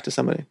back to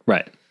somebody.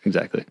 Right.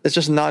 Exactly. It's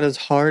just not as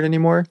hard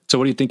anymore. So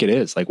what do you think it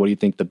is? Like, what do you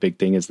think the big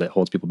thing is that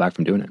holds people back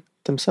from doing it?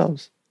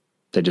 Themselves.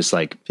 They just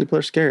like... People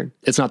are scared.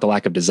 It's not the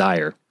lack of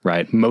desire,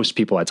 right? Most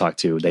people I talk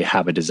to, they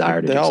have a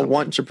desire to do something. They all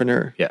want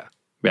entrepreneur. Yeah.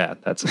 Yeah.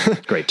 That's a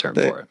great term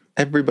for it.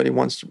 Everybody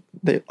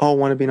they all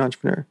want to be an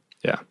entrepreneur.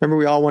 Yeah. Remember,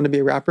 we all want to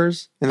be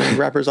rappers, and then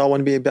rappers all want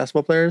to be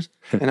basketball players,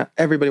 and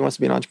everybody wants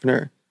to be an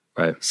entrepreneur.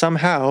 Right.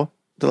 Somehow,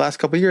 the last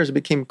couple of years, it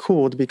became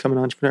cool to become an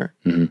entrepreneur,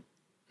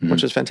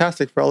 which is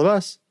fantastic for all of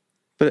us.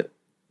 But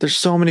there's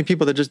so many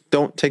people that just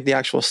don't take the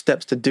actual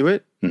steps to do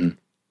it.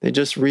 They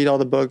just read all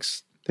the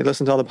books, they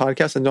listen to all the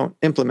podcasts, and don't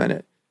implement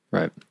it.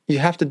 Right. You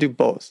have to do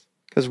both.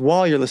 Because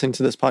while you're listening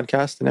to this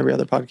podcast and every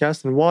other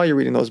podcast, and while you're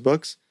reading those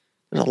books,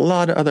 there's a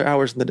lot of other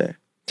hours in the day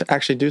to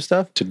actually do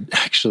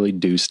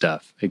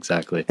stuff.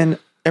 Exactly. And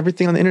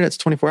everything on the internet's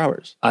 24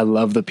 hours. I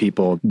love the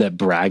people that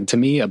brag to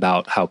me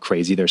about how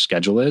crazy their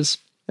schedule is.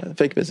 Yeah,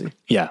 fake busy.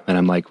 Yeah. And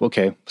I'm like,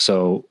 okay,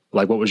 so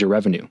like, what was your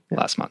revenue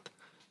last month?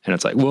 And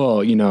it's like,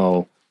 well,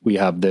 we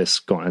have this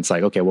going. It's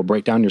like, okay, well,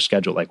 break down your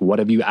schedule. Like, what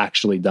have you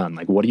actually done?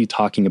 Like, what are you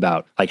talking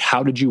about? Like,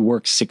 how did you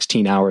work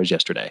 16 hours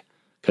yesterday?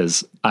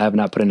 Because I have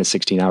not put in a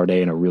 16-hour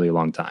day in a really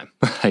long time.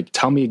 Like,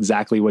 tell me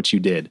exactly what you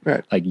did.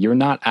 Right. Like, you're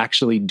not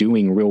actually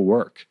doing real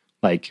work.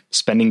 Like,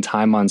 spending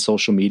time on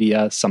social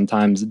media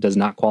sometimes does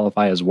not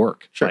qualify as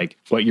work. Sure. Like,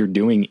 what you're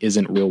doing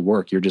isn't real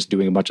work. You're just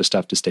doing a bunch of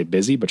stuff to stay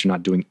busy, but you're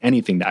not doing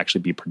anything to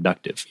actually be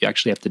productive. You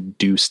actually have to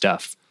do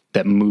stuff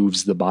that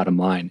moves the bottom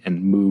line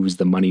and moves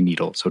the money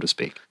needle, so to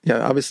speak.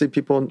 Yeah, obviously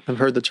people have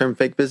heard the term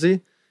fake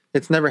busy.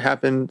 It's never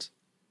happened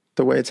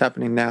the way it's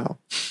happening now.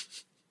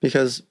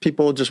 Because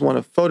people just want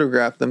to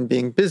photograph them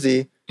being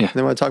busy, and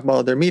they want to talk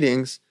about their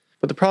meetings.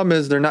 But the problem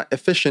is they're not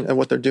efficient at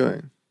what they're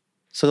doing.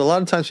 So a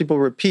lot of times people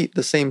repeat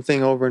the same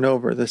thing over and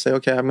over. They say,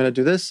 okay, I'm going to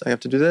do this. I have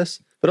to do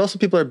this. But also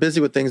people are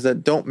busy with things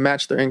that don't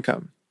match their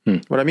income.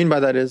 What I mean by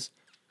that is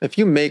if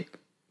you make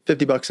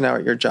 $50 an hour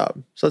at your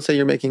job, so let's say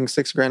you're making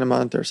 $6,000 a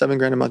month or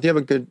 $7,000 a month, you have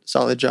a good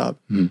solid job.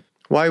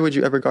 Why would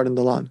you ever garden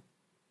the lawn?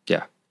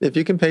 Yeah. If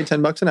you can pay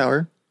 $10 an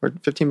hour or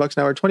 $15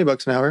 an hour,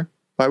 $20 an hour,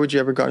 why would you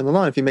ever garden the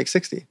lawn if you make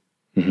 60?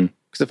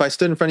 Because if I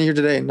stood in front of you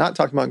today and not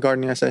talking about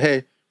gardening, I said,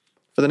 hey,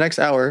 for the next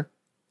hour,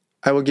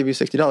 I will give you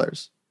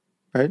 $60,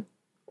 right?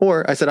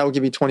 Or I said, I will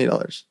give you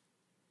 $20.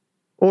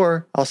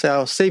 Or I'll say,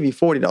 I'll save you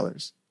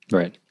 $40.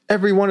 Right.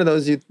 Every one of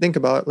those you think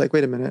about, like,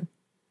 wait a minute.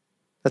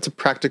 That's a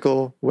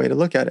practical way to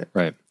look at it.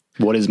 Right.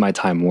 What is my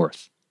time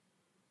worth?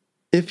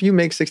 If you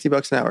make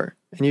 $60 an hour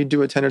and you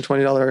do a $10 or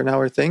 $20 an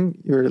hour thing,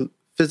 you're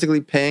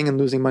physically paying and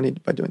losing money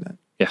by doing that.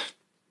 Yeah.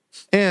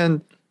 And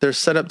there's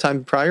setup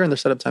time prior and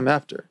there's setup time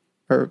after,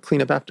 or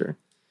cleanup after.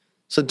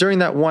 So during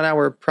that 1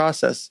 hour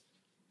process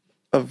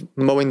of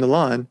mowing the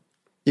lawn,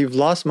 you've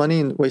lost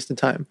money and wasted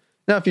time.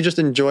 Now, if you just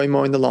enjoy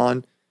mowing the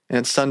lawn and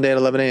it's Sunday at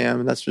 11 a.m.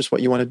 and that's just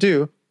what you want to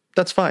do,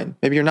 that's fine.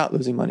 Maybe you're not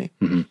losing money.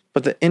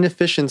 But the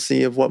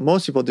inefficiency of what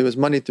most people do is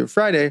Monday through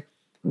Friday,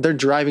 they're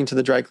driving to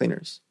the dry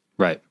cleaners.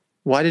 Right.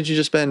 Why did you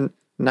just spend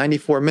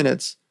 94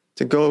 minutes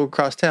to go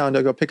across town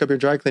to go pick up your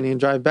dry cleaning and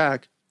drive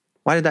back?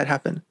 Why did that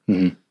happen?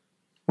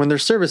 When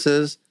there's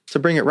services to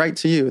bring it right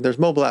to you, there's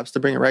mobile apps to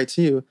bring it right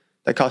to you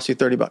that cost you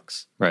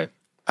 $30. Right.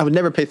 I would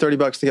never pay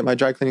 $30 to get my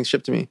dry cleaning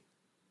shipped to me.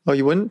 Oh,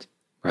 you wouldn't?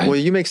 Right. Well,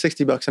 you make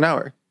 $60 an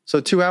hour. So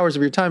 2 hours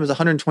of your time is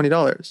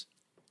 $120.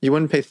 You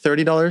wouldn't pay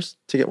 $30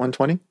 to get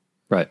 $120?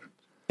 Right.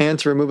 And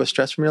to remove a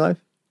stress from your life?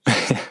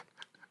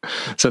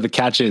 So the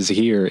catch is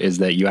here is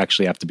that you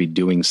actually have to be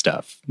doing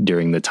stuff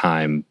during the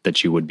time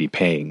that you would be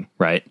paying,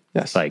 right?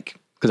 Yes. Like,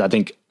 because I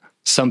think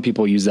some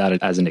people use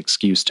that as an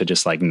excuse to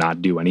just like not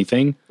do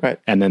anything. Right.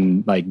 And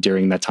then like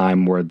during that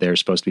time where they're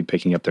supposed to be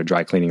picking up their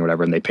dry cleaning or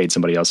whatever, and they paid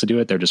somebody else to do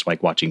it, they're just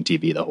like watching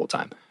TV the whole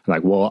time.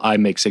 Like, well, I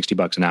make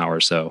 $60 an hour,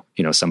 so,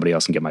 somebody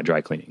else can get my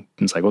dry cleaning.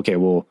 And it's like, okay,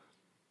 well,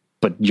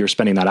 but you're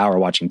spending that hour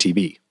watching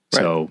TV.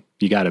 Right. So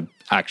you got to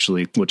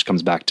actually, which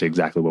comes back to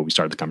exactly what we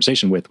started the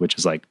conversation with, which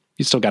is like,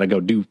 you still got to go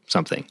do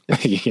something.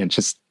 You can't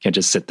just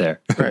sit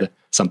there. Right.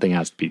 Something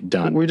has to be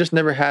done. We just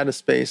never had a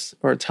space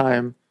or a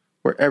time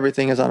where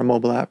everything is on a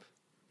mobile app.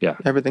 Yeah.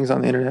 Everything's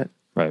on the internet.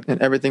 Right.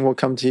 And everything will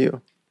come to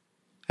you.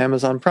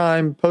 Amazon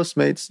Prime,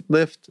 Postmates,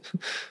 Lyft,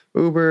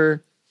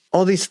 Uber,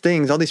 all these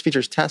things, all these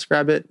features,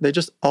 TaskRabbit, they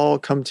just all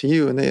come to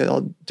you and they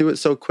all do it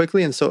so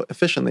quickly and so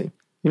efficiently.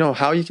 You know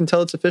how you can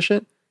tell it's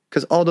efficient?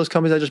 Because all those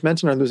companies I just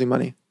mentioned are losing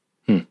money.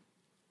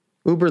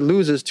 Uber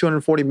loses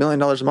 $240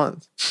 million a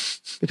month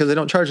because they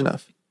don't charge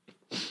enough.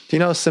 Do you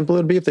know how simple it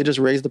would be if they just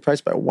raised the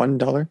price by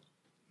 $1?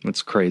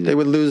 That's crazy. They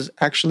would lose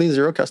actually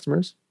 0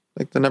 customers.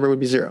 Like the number would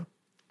be 0.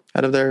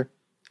 Out of their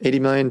 80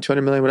 million,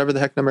 200 million, whatever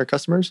the heck number of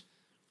customers,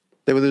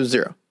 they would lose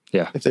 0.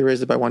 Yeah. If they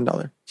raised it by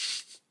 $1.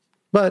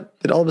 But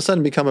they'd all of a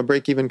sudden become a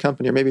break-even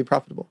company or maybe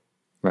profitable.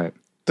 Right.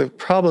 The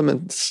problem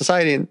in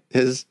society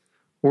is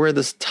we're at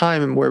this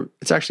time where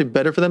it's actually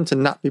better for them to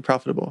not be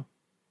profitable.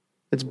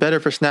 It's better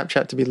for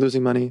Snapchat to be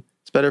losing money.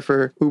 It's better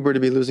for Uber to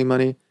be losing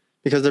money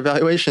because their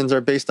valuations are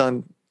based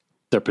on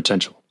their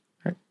potential.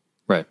 Right.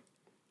 Right.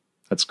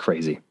 That's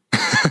crazy.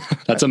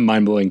 That's a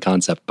mind-blowing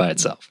concept by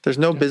itself. There's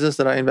no business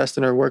that I invest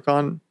in or work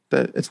on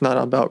that it's not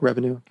about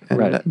revenue and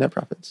net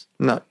profits.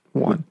 Not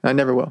one. I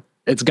never will.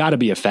 It's got to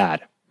be a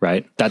fad,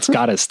 right? That's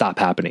got to stop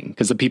happening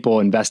because the people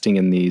investing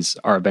in these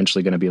are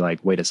eventually going to be like,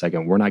 wait a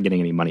second, we're not getting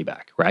any money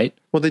back, right?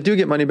 Well, they do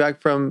get money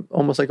back from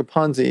almost like a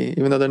Ponzi,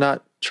 even though they're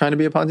not trying to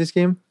be a Ponzi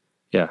scheme.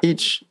 Yeah.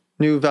 Each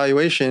new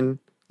valuation,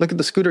 look at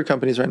the scooter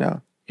companies right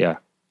now. Yeah.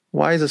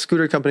 Why does a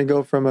scooter company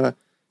go from a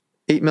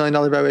 $8 million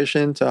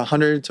valuation to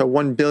 100 to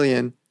 1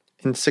 billion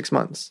in 6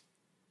 months?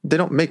 They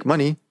don't make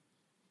money.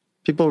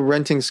 People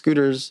renting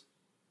scooters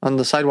on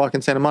the sidewalk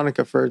in Santa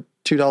Monica for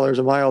 $2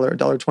 a mile or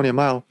 $1.20 a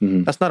mile.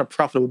 That's not a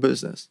profitable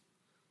business.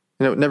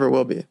 And it never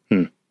will be.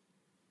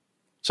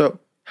 So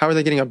how are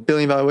they getting a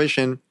billion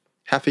valuation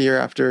half a year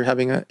after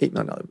having an $8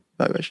 million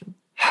valuation?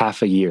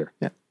 Half a year.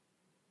 Yeah.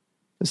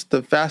 It's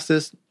the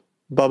fastest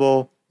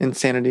bubble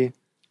insanity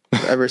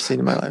I've ever seen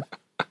in my life.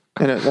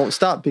 And it won't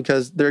stop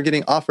because they're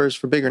getting offers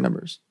for bigger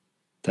numbers.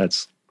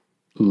 That's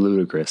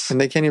ludicrous. And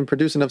they can't even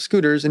produce enough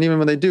scooters. And even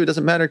when they do, it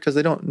doesn't matter because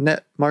they don't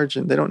net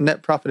margin. They don't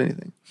net profit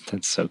anything.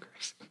 That's so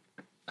gross.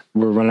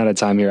 We're running out of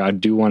time here. I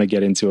do want to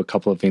get into a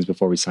couple of things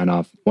before we sign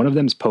off. One of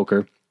them is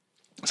poker.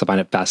 So I find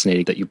it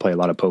fascinating that you play a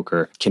lot of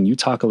poker. Can you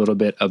talk a little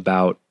bit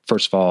about,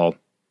 first of all,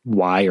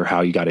 why or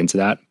how you got into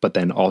that, but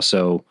then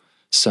also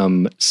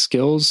some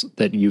skills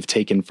that you've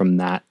taken from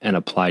that and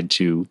applied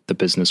to the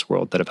business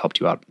world that have helped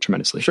you out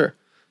tremendously? Sure.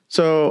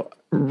 So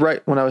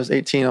right when I was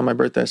 18 on my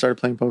birthday, I started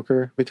playing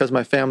poker because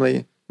my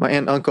family, my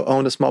aunt and uncle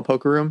owned a small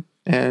poker room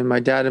and my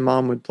dad and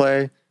mom would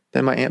play.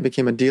 Then my aunt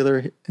became a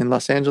dealer in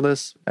Los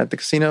Angeles at the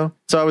casino.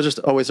 So I was just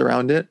always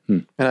around it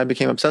and I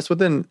became obsessed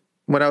with it. And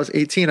when I was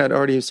 18, I'd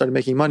already started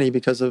making money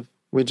because of,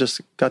 we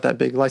just got that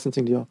big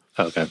licensing deal.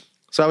 Okay.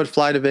 So I would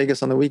fly to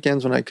Vegas on the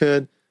weekends when I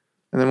could.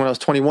 And then when I was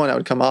 21, I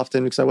would come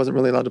often because I wasn't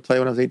really allowed to play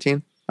when I was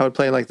 18. I would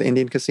play like the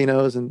Indian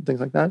casinos and things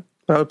like that.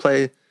 But I would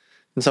play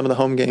in some of the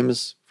home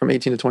games from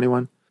 18 to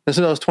 21. As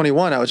soon as I was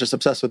 21, I was just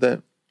obsessed with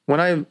it. When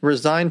I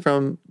resigned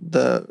from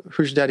the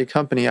Who's Your Daddy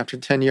company after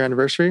 10-year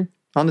anniversary,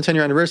 on the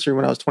 10-year anniversary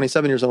when I was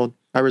 27 years old,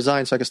 I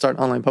resigned so I could start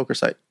an online poker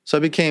site. So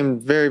I became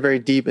very, very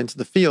deep into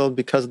the field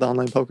because of the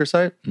online poker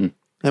site.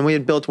 And we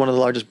had built one of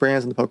the largest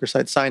brands in the poker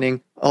site,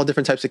 signing all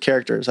different types of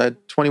characters. I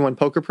had 21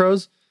 poker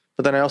pros,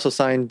 but then I also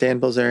signed Dan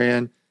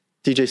Bilzerian,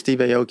 DJ Steve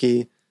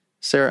Aoki,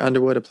 Sarah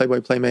Underwood, a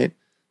Playboy Playmate.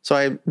 So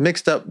I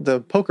mixed up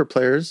the poker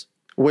players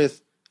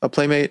with a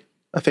Playmate,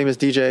 a famous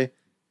DJ,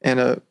 and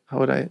how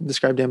would I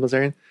describe Dan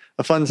Bilzerian?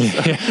 A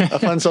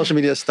fun social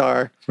media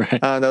star. Right.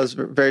 That was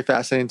very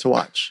fascinating to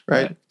watch,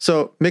 right?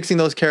 So mixing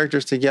those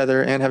characters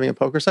together and having a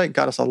poker site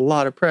got us a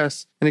lot of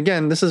press. And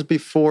again, this is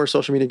before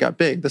social media got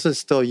big. This is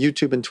still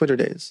YouTube and Twitter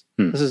days.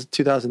 This is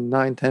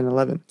 2009, 10,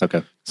 11.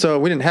 Okay. So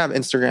we didn't have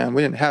Instagram.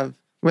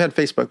 We had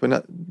Facebook,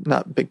 but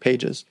not big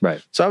pages.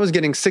 Right. So I was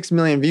getting 6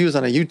 million views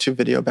on a YouTube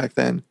video back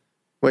then,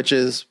 which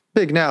is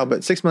big now,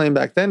 but 6 million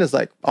back then is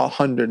like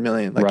 100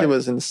 million. Like It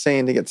was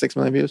insane to get 6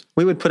 million views.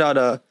 We would put out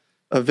a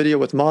video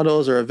with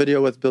models or a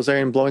video with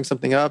Bilzerian blowing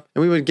something up,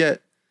 and we would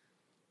get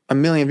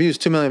 1 million views,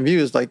 2 million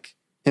views like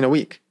in a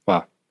week.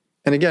 Wow.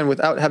 And again,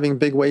 without having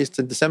big ways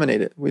to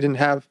disseminate it.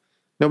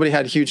 Nobody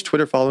had huge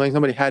Twitter followings.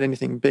 Nobody had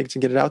anything big to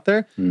get it out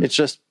there. It's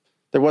just,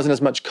 there wasn't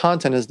as much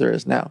content as there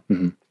is now.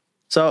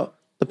 So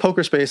the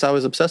poker space, I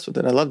was obsessed with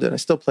it. I loved it. I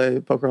still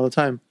play poker all the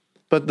time.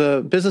 But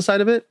the business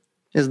side of it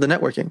is the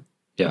networking,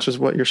 which is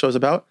what your show's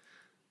about.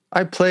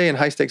 I play in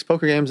high-stakes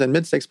poker games and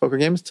mid-stakes poker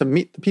games to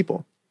meet the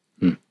people.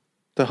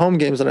 The home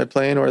games that I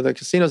play in or the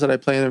casinos that I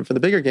play in for the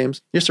bigger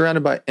games, you're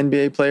surrounded by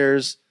NBA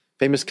players,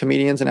 famous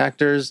comedians and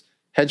actors,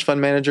 hedge fund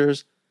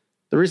managers.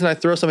 The reason I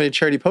throw so many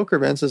charity poker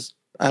events is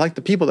I like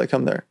the people that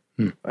come there.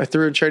 I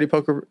threw a charity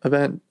poker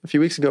event a few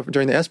weeks ago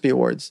during the ESPY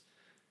Awards.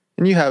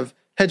 And you have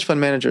hedge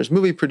fund managers,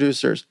 movie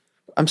producers.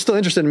 I'm still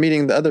interested in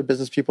meeting the other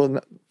business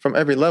people from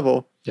every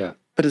level. Yeah.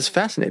 But it's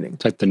fascinating.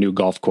 It's like the new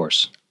golf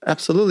course.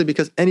 Absolutely,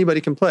 because anybody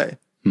can play.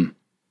 An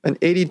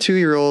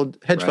 82-year-old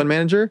hedge fund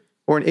manager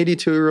or an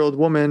 82-year-old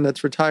woman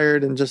that's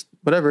retired and just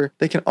whatever,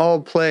 they can all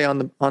play on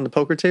the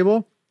poker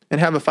table and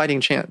have a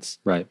fighting chance.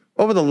 Right.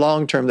 Over the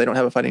long term, they don't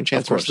have a fighting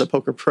chance versus a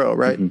poker pro,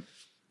 right?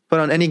 But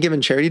on any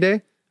given charity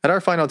day, at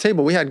our final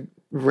table, we had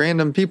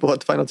random people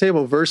at the final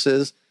table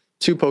versus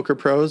 2 poker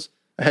pros,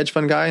 a hedge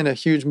fund guy, and a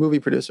huge movie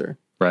producer.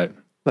 Right.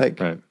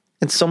 Like,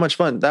 it's so much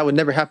fun. That would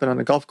never happen on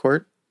a golf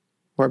court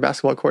or a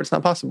basketball court. It's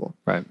not possible.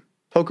 Right.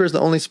 Poker is the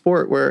only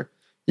sport where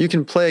you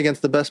can play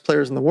against the best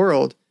players in the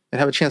world and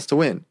have a chance to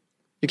win.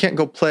 You can't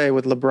go play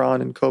with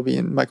LeBron and Kobe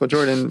and Michael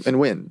Jordan and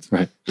win.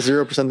 Right.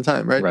 0% of the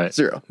time, right? Right.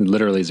 Zero.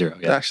 Literally zero.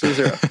 Yeah. Actually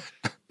zero.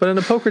 But on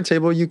a poker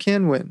table, you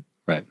can win.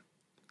 Right.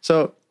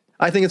 So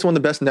I think it's one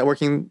of the best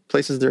networking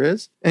places there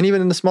is. And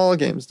even in the smaller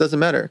games, doesn't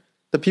matter.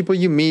 The people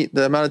you meet,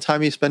 the amount of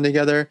time you spend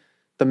together,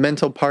 the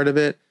mental part of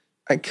it.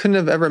 I couldn't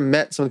have ever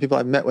met some of the people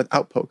I've met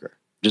without poker.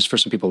 Just for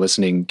some people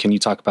listening, can you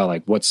talk about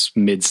like what's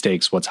mid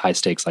stakes, what's high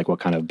stakes, like what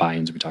kind of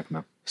buy-ins are we talking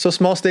about? So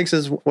small stakes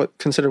is what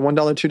considered $1,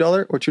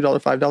 $2, or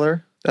 $2,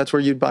 $5. That's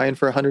where you'd buy in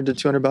for $100 to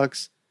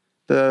 $200.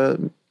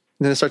 Then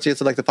it starts to get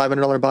to like the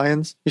 $500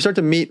 buy-ins. You start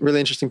to meet really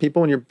interesting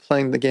people when you're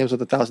playing the games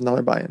with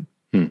 $1,000 buy-in.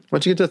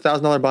 Once you get to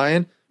 $1,000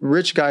 buy-in,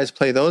 rich guys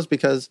play those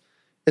because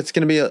it's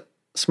going to be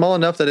small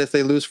enough that if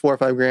they lose 4 or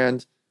 5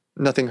 grand,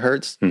 nothing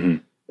hurts. Mm-hmm.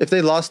 If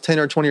they lost 10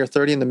 or 20 or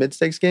 30 in the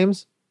mid-stakes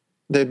games,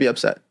 they'd be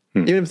upset,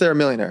 even if they're a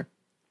millionaire.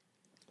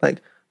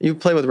 Like, you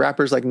play with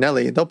rappers like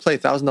Nelly, they'll play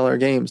 $1,000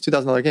 games,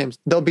 $2,000 games.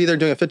 They'll be there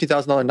doing a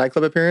 $50,000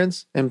 nightclub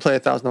appearance and play a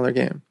 $1,000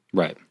 game.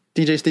 Right.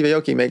 DJ Steve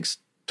Aoki makes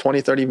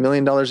 $20, $30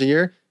 million a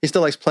year. He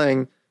still likes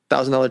playing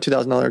 $1,000,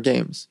 $2,000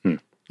 games. You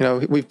know,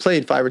 we've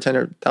played $5,000 or $10,000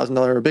 or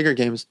 $1,000 or bigger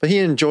games, but he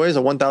enjoys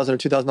a $1,000 or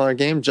 $2,000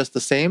 game just the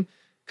same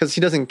because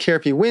he doesn't care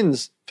if he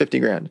wins 50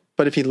 grand.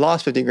 But if he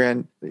lost 50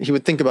 grand, he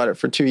would think about it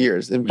for 2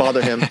 years and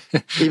bother him,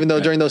 even though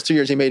during those 2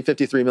 years he made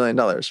 $53 million,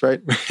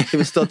 right? He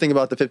would still think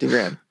about the 50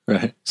 grand.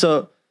 Right.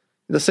 So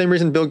the same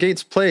reason Bill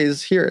Gates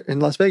plays here in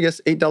Las Vegas,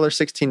 $8,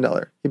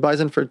 $16. He buys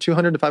in for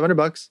 $200 to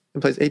 $500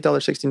 and plays $8,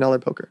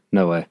 $16 poker.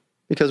 No way.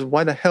 Because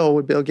why the hell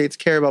would Bill Gates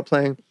care about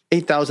playing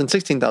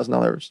 $8,000,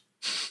 $16,000?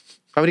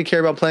 Why would he care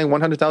about playing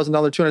 $100,000,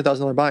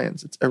 $200,000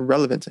 buy-ins? It's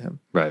irrelevant to him.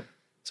 Right.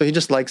 So he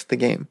just likes the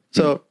game.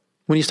 So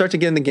when you start to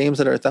get into games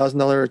that are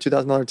 $1,000 or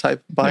 $2,000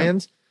 type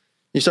buy-ins,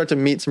 you start to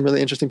meet some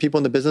really interesting people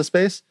in the business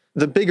space.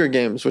 The bigger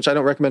games, which I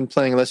don't recommend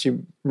playing unless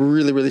you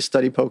really, really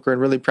study poker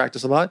and really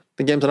practice a lot.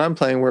 The games that I'm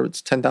playing where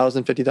it's $10,000,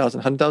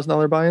 $50,000,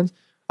 $100,000 buy-ins,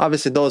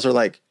 obviously those are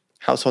like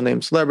household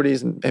name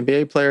celebrities and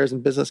NBA players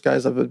and business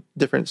guys of a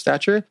different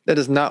stature. That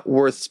is not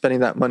worth spending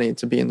that money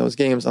to be in those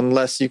games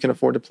unless you can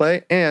afford to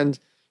play and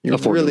you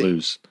afford really to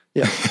lose.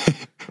 Yeah.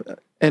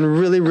 And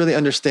really, really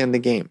understand the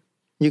game.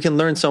 You can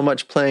learn so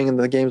much playing in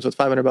the games with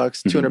 $500,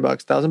 $200,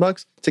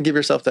 $1,000 to give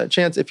yourself that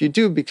chance if you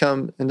do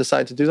become and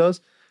decide to do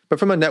those. But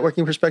from a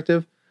networking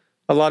perspective,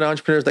 a lot of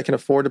entrepreneurs that can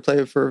afford to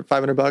play for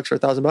 $500 or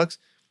 $1,000,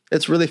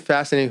 it's really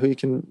fascinating who you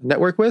can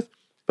network with.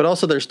 But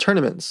also there's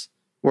tournaments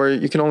where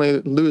you can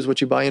only lose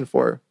what you buy in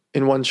for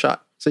in one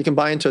shot. So you can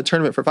buy into a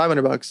tournament for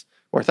 $500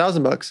 or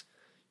 $1,000.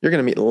 You're going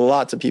to meet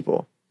lots of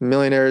people,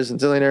 millionaires and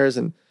zillionaires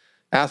and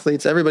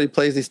athletes. Everybody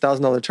plays these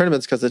 $1,000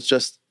 tournaments because it's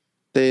just,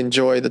 they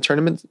enjoy the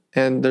tournament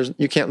and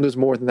you can't lose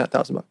more than that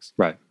 $1,000.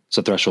 Right. It's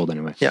a threshold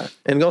anyway. Yeah.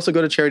 And you also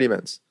go to charity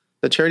events,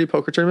 the charity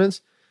poker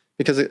tournaments,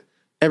 because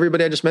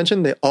everybody I just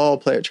mentioned, they all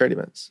play at charity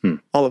events,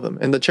 all of them.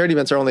 And the charity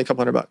events are only a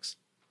couple $100.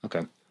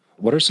 Okay.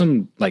 What are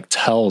some like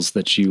tells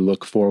that you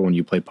look for when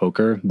you play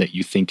poker that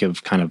you think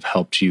have kind of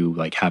helped you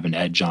like have an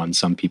edge on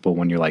some people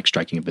when you're like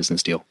striking a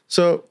business deal?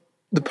 So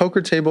the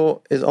poker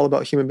table is all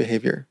about human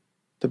behavior.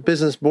 The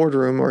business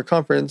boardroom or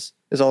conference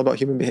is all about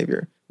human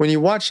behavior. When you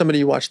watch somebody,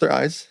 you watch their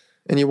eyes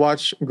and you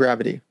watch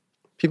gravity.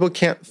 People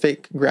can't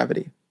fake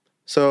gravity.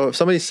 So if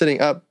somebody's sitting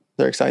up,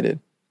 they're excited.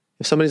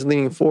 If somebody's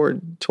leaning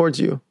forward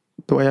towards you,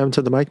 the way I'm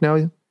to the mic now,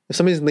 if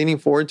somebody's leaning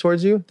forward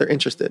towards you, they're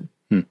interested.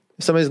 If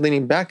somebody's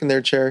leaning back in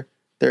their chair,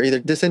 they're either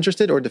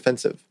disinterested or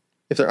defensive.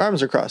 If their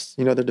arms are crossed,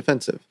 you know they're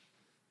defensive.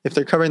 If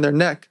they're covering their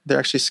neck, they're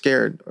actually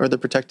scared or they're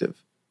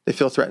protective. They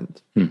feel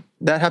threatened.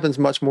 That happens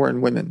much more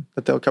in women,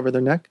 that they'll cover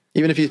their neck.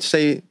 Even if you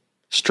say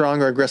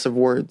strong or aggressive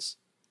words,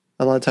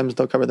 a lot of times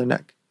they'll cover their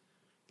neck.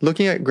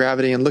 Looking at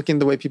gravity and looking at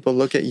the way people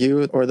look at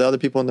you or the other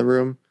people in the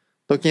room,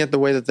 looking at the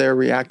way that they're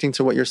reacting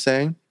to what you're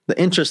saying, the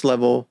interest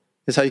level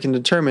is how you can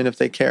determine if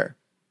they care.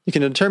 You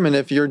can determine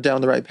if you're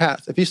down the right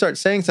path. If you start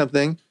saying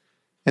something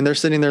and they're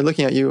sitting there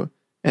looking at you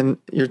and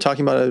you're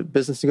talking about a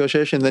business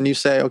negotiation, then you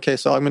say, okay,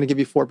 so I'm going to give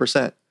you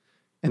 4%.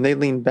 And they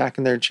lean back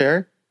in their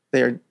chair,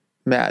 they are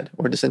mad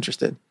or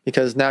disinterested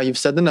because now you've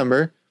said the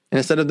number and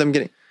instead of them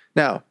getting...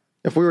 Now,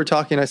 if we were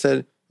talking, I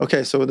said,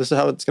 okay, so this is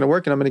how it's going to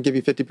work and I'm going to give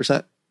you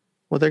 50%.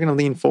 Well, they're going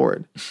to lean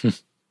forward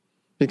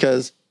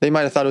because they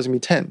might have thought it was going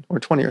to be 10 or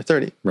 20 or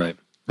 30. Right.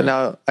 But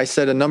now I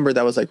said a number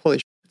that was like, holy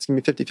shit, it's going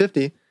to be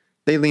 50-50.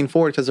 They lean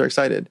forward because they're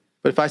excited.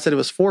 But if I said it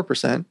was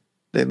 4%,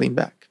 they lean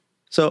back.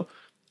 So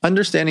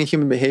understanding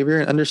human behavior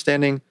and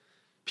understanding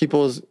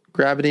people's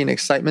gravity and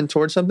excitement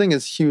towards something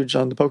is huge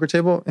on the poker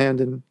table and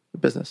in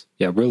business.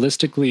 Yeah.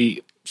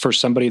 Realistically, for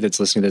somebody that's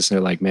listening to this and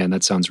they're like, man,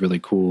 that sounds really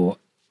cool.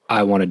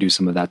 I want to do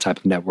some of that type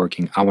of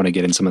networking. I want to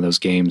get in some of those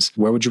games.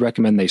 Where would you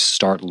recommend they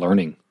start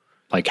learning?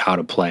 Like how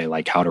to play,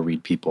 like how to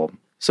read people?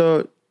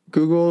 So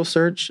Google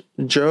search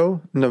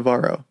Joe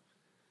Navarro.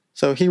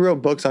 So he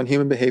wrote books on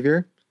human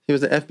behavior. He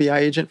was an FBI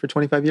agent for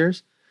 25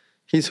 years.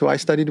 He's who I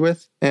studied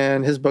with,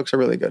 and his books are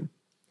really good.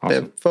 They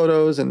have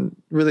photos and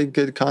really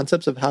good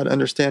concepts of how to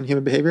understand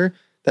human behavior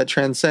that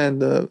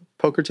transcend the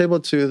poker table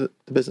to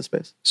the business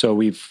space. So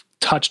we've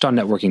touched on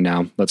networking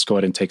now. Let's go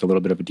ahead and take a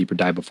little bit of a deeper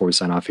dive before we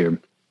sign off here.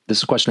 This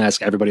is a question I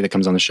ask everybody that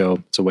comes on the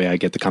show. It's a way I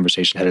get the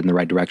conversation headed in the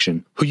right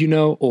direction. Who you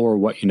know or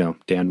what you know?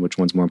 Dan, which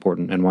one's more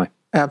important and why?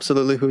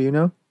 Absolutely who you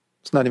know.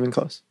 It's not even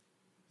close.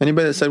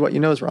 Anybody that said what you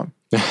know is wrong.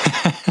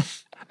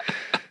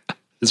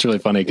 It's really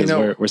funny because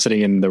we're sitting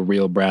in the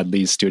real Brad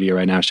Lee's studio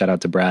right now. Shout out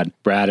to Brad.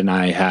 Brad and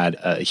I had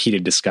a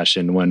heated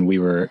discussion when we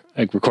were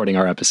recording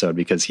our episode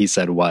because he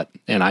said what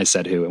and I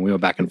said who, and we went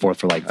back and forth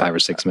for like 5 or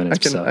 6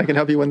 minutes. I can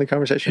help you win the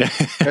conversation.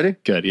 Ready?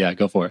 Good. Yeah,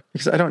 go for it.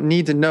 Because I don't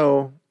need to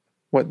know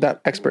what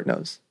that expert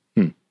knows.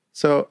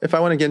 So if I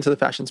want to get into the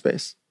fashion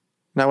space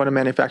and I want to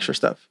manufacture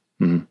stuff,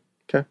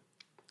 okay,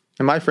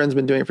 and my friend's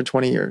been doing it for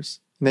 20 years,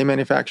 and they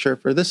manufacture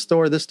for this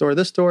store, this store,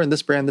 this store, and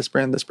this brand, this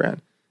brand, this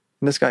brand.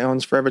 And this guy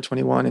owns Forever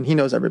 21, and he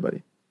knows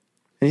everybody.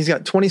 And he's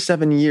got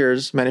 27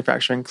 years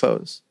manufacturing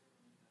clothes.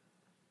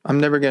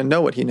 I'm never going to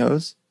know what he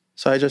knows.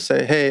 So I just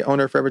say, hey,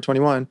 owner of Forever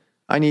 21,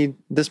 I need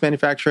this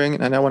manufacturing,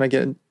 and I want to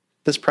get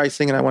this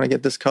pricing, and I want to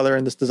get this color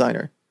and this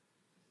designer.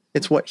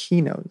 It's what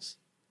he knows.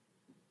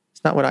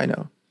 It's not what I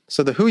know.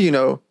 So the who you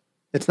know,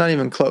 it's not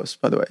even close,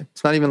 by the way.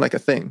 It's not even like a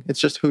thing. It's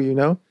just who you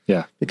know.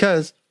 Yeah.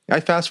 Because I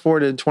fast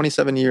forwarded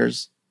 27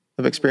 years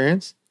of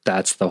experience.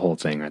 That's the whole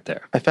thing right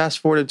there. I fast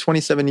forwarded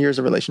 27 years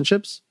of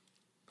relationships.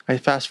 I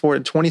fast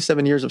forwarded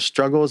 27 years of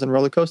struggles and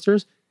roller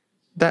coasters.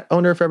 That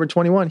owner of Forever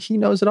 21, he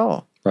knows it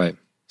all. Right.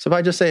 So if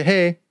I just say,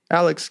 hey,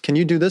 Alex, can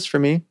you do this for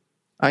me?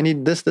 I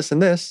need this, this,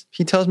 and this.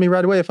 He tells me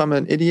right away if I'm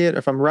an idiot, or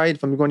if I'm right,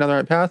 if I'm going down the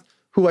right path,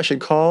 who I should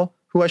call,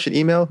 who I should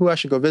email, who I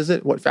should go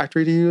visit, what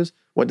factory to use,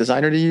 what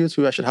designer to use,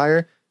 who I should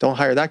hire. Don't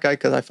hire that guy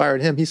because I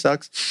fired him. He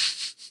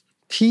sucks.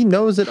 He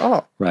knows it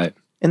all. Right.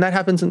 And that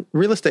happens in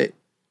real estate.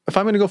 If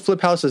I'm going to go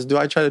flip houses, do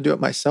I try to do it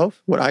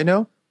myself, what I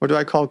know, or do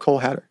I call Cole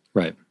Hatter?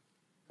 Right.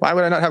 Why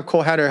would I not have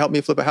Cole Hatter help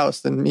me flip a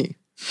house than me?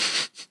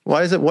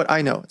 Why is it what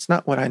I know? It's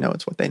not what I know.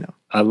 It's what they know.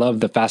 I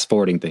love the fast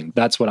forwarding thing.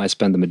 That's what I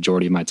spend the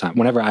majority of my time.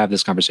 Whenever I have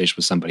this conversation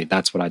with somebody,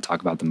 that's what I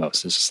talk about the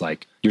most. It's just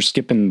like, you're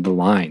skipping the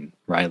line,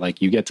 right? Like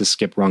you get to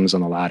skip rungs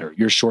on the ladder.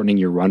 You're shortening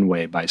your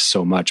runway by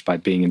so much by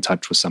being in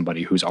touch with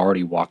somebody who's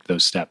already walked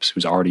those steps,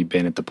 who's already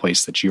been at the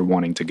place that you're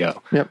wanting to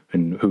go,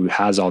 and who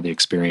has all the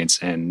experience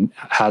and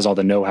has all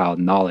the know-how,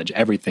 knowledge,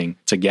 everything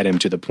to get him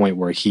to the point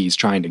where he's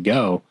trying to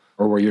go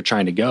or where you're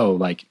trying to go.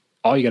 Like,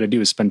 all you got to do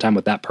is spend time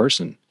with that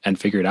person and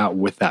figure it out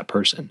with that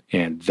person,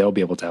 and they'll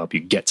be able to help you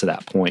get to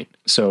that point.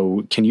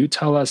 So can you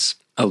tell us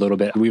a little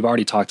bit? We've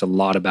already talked a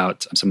lot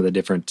about some of the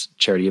different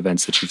charity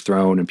events that you've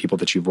thrown and people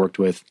that you've worked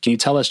with. Can you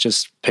tell us,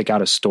 just pick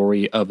out a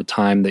story of a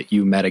time that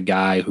you met a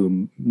guy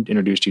who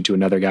introduced you to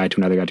another guy, to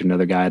another guy, to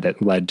another guy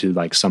that led to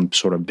like some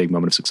sort of big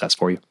moment of success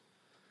for you?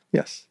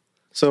 Yes.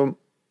 So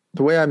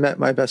the way I met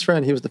my best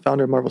friend, he was the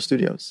founder of Marvel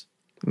Studios.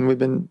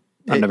 And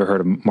I've never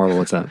heard of Marvel.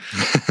 What's that?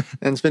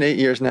 And it's been 8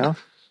 years now.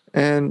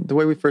 And the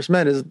way we first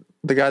met is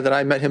the guy that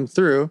I met him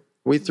through,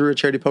 we threw a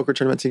charity poker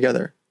tournament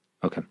together.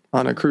 Okay.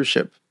 On a cruise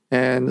ship.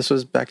 And this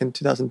was back in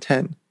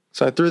 2010.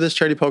 So I threw this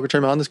charity poker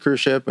tournament on this cruise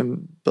ship,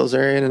 and Bill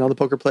Zarian and all the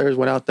poker players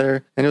went out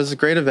there. And it was a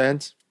great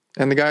event.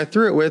 And the guy I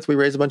threw it with, we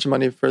raised a bunch of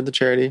money for the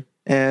charity.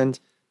 And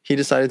he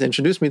decided to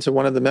introduce me to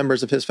one of the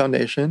members of his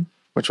foundation,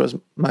 which was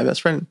my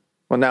best friend.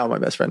 Well, now my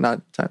best friend, not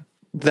at the time.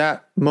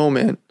 That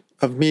moment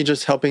of me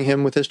just helping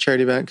him with his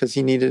charity event because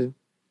he needed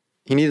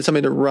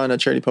somebody to run a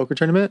charity poker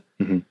tournament.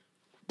 Mm-hmm.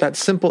 That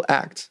simple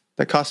act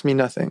that cost me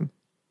nothing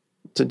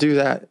to do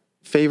that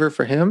favor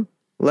for him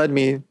led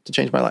me to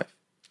change my life.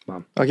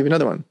 Wow. I'll give you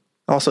another one.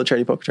 Also a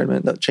charity poker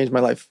tournament that changed my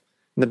life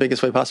in the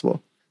biggest way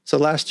possible. So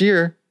last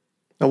year,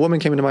 a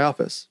woman came into my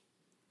office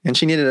and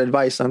she needed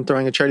advice on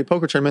throwing a charity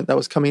poker tournament that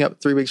was coming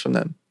up 3 weeks from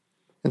then.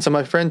 And so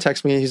my friend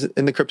texted me, he's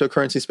in the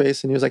cryptocurrency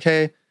space, and he was like,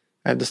 hey,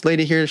 I have this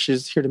lady here.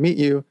 She's here to meet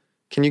you.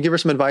 Can you give her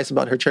some advice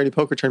about her charity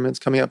poker tournaments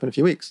coming up in a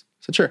few weeks?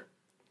 I said, sure.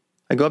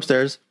 I go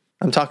upstairs.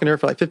 I'm talking to her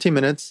for like 15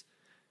 minutes.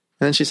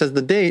 And then she says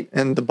the date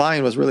and the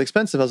buy-in was really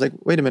expensive. I was like,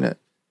 wait a minute.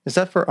 Is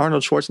that for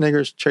Arnold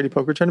Schwarzenegger's charity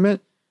poker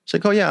tournament? She's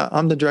like, oh yeah,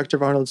 I'm the director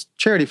of Arnold's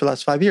charity for the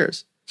last 5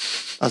 years.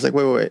 I was like,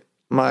 wait.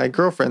 My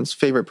girlfriend's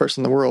favorite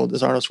person in the world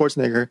is Arnold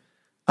Schwarzenegger.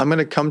 I'm going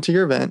to come to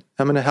your event.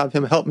 I'm going to have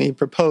him help me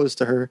propose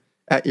to her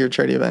at your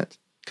charity event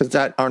because it's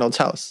at Arnold's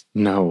house.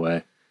 No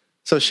way.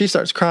 So she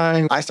starts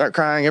crying. I start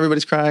crying.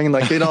 Everybody's crying. And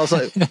like, we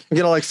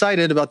get all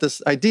excited about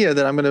this idea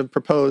that I'm going to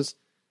propose.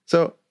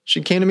 So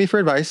she came to me for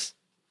advice.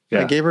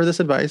 Yeah. I gave her this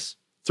advice.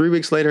 3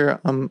 weeks later,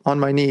 I'm on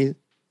my knee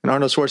and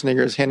Arnold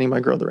Schwarzenegger is handing my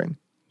girl the ring.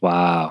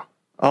 Wow.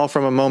 All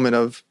from a moment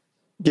of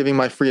giving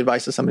my free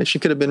advice to somebody. She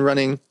could have been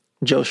running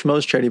Joe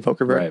Schmo's charity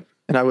poker event, right,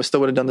 and I still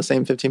would have done the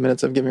same 15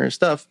 minutes of giving her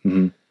stuff.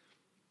 Mm-hmm.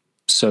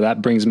 So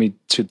that brings me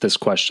to this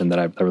question that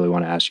I really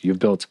want to ask you. You've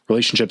built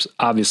relationships,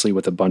 obviously,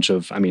 with a bunch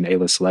of,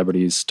 A-list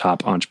celebrities,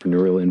 top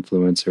entrepreneurial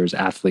influencers,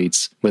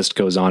 athletes, list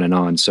goes on and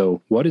on.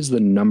 So what is the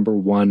number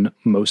one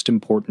most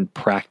important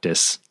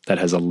practice that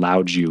has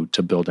allowed you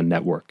to build a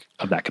network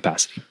of that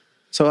capacity?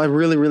 So I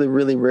really, really,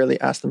 really rarely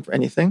ask them for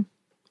anything.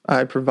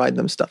 I provide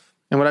them stuff.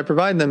 And what I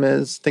provide them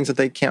is things that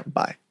they can't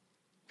buy.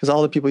 because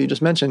all the people you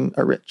just mentioned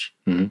are rich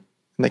and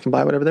they can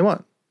buy whatever they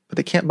want, but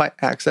they can't buy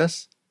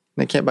access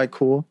and they can't buy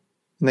cool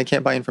and they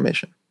can't buy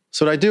information.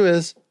 So what I do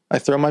is I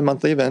throw my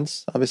monthly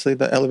events, obviously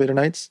the elevator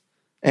nights,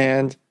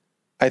 and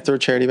I throw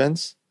charity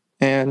events,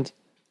 and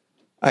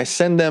I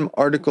send them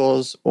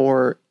articles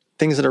or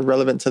things that are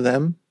relevant to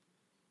them,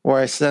 or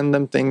I send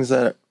them things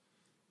that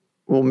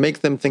will make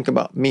them think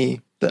about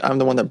me, that I'm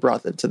the one that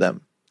brought it to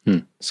them.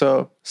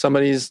 So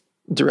somebody's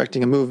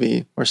directing a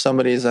movie or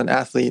somebody's an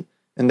athlete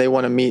and they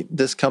want to meet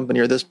this company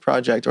or this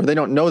project, or they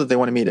don't know that they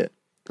want to meet it.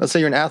 Let's say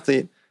you're an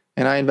athlete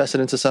and I invested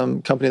into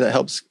some company that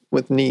helps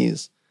with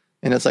knees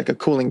and it's like a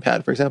cooling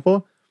pad, for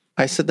example.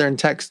 I sit there and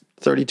text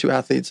 32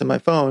 athletes in my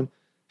phone,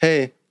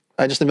 hey,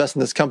 I just invested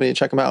in this company,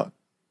 check them out.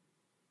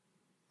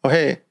 Oh,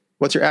 hey,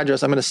 what's your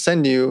address? I'm going to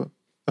send you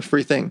a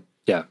free thing.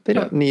 Yeah. They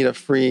don't need a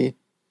free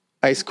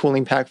ice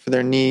cooling pack for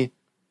their knee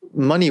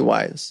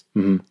money-wise.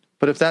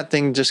 But if that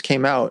thing just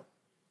came out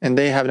and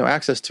they have no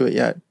access to it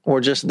yet, or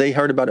just they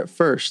heard about it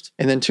first,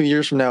 and then 2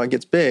 years from now it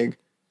gets big,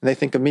 and they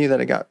think of me that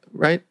it got,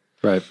 right?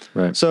 Right.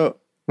 So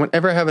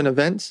whenever I have an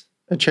event,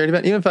 a charity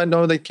event, even if I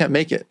know they can't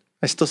make it,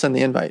 I still send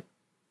the invite.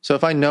 So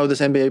if I know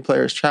this NBA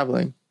player is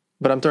traveling,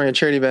 but I'm throwing a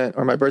charity event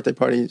or my birthday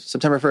party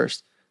September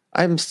 1st,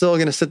 I'm still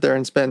going to sit there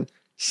and spend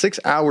 6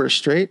 hours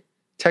straight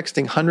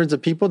texting hundreds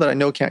of people that I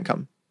know can't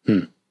come.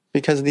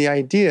 Because the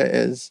idea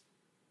is,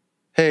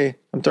 hey,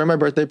 I'm throwing my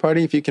birthday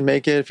party. If you can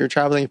make it, if you're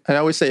traveling, and I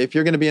always say, if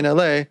you're going to be in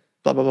LA,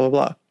 blah, blah, blah,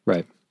 blah.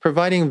 Right.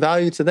 Providing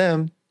value to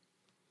them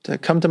to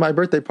come to my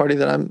birthday party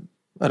that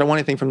I don't want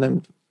anything from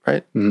them,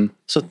 right?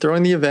 So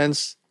throwing the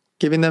events,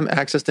 giving them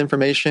access to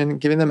information,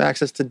 giving them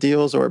access to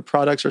deals or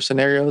products or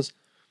scenarios,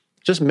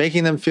 just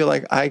making them feel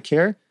like I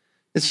care.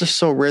 It's just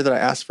so rare that I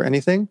ask for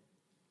anything.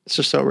 It's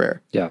just so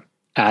rare. Yeah.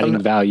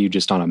 Adding value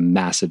just on a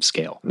massive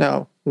scale.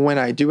 Now, when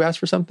I do ask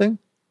for something,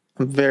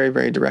 I'm very,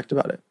 very direct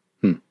about it.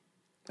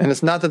 And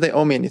it's not that they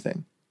owe me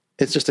anything.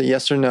 It's just a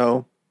yes or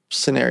no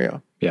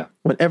scenario. Yeah.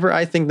 Whenever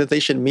I think that they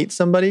should meet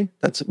somebody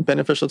that's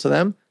beneficial to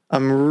them,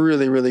 I'm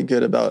really, really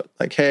good about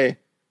like, hey,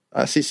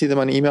 CC them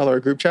on an email or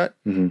a group chat.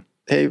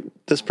 Hey,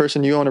 this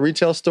person, you own a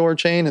retail store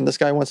chain and this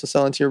guy wants to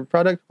sell into your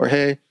product. Or,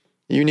 hey,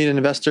 you need an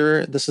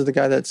investor. This is the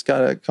guy that's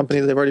got a company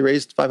that they've already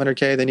raised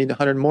 $500K. They need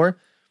 100 more.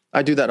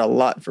 I do that a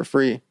lot for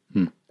free,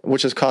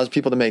 which has caused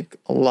people to make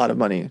a lot of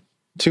money.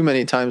 Too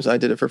many times I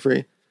did it for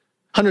free.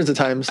 Hundreds of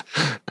times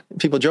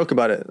people joke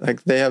about it.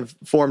 Like they have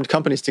formed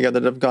companies together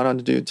that have gone on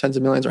to do tens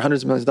of millions or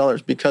hundreds of millions of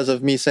dollars because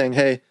of me saying,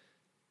 hey,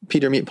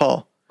 Peter, meet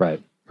Paul.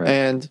 Right.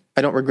 And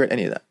I don't regret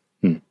any of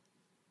that.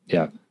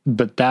 Yeah.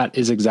 But that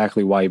is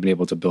exactly why you've been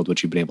able to build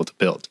what you've been able to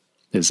build.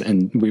 You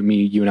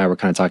and I were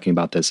kind of talking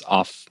about this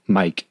off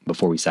mic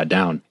before we sat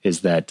down,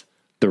 is that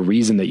the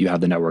reason that you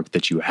have the network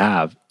that you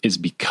have is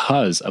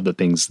because of the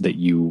things that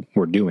you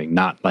were doing,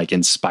 not like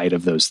in spite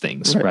of those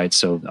things, right?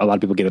 So a lot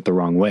of people get it the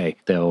wrong way.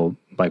 They'll,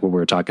 like what we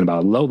were talking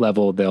about, low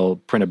level, they'll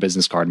print a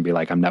business card and be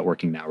like, I'm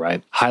networking now,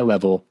 right? High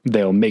level,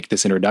 they'll make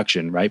this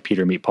introduction, right?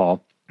 Peter, meet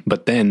Paul.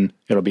 But then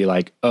it'll be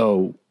like,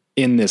 oh,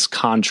 in this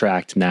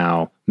contract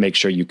now, make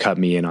sure you cut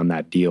me in on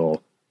that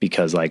deal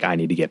because like I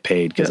need to get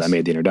paid because I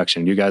made the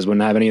introduction. You guys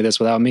wouldn't have any of this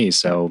without me.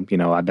 So,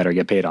 I better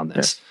get paid on this.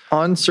 Yes.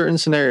 On certain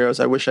scenarios,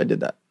 I wish I did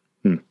that.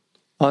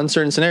 On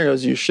certain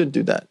scenarios, you should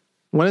do that.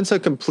 When it's a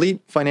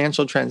complete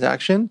financial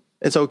transaction,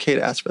 it's okay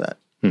to ask for that.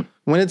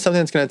 When it's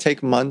something that's going to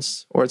take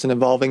months or it's an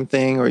evolving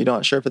thing or you're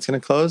not sure if it's going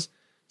to close,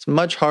 it's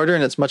much harder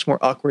and it's much more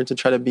awkward to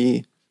try to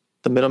be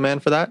the middleman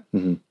for that.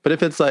 But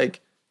if it's like,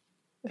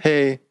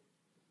 hey,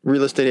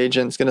 real estate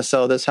agent's going to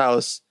sell this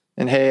house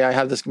and hey, I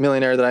have this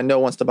millionaire that I know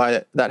wants to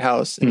buy that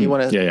house and you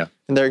want to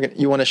and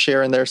you want to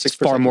share in their 6%.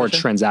 Far more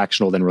commission.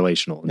 transactional than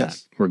relational in that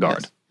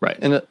regard. Right.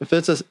 And if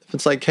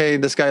it's like, hey,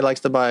 this guy likes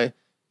to buy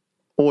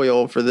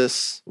oil for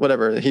this,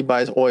 whatever, he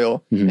buys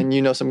oil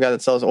and some guy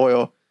that sells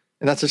oil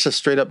and that's just a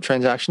straight up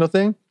transactional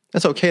thing,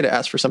 it's okay to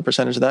ask for some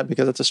percentage of that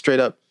because it's a straight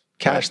up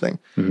cash thing.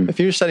 If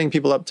you're setting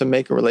people up to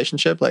make a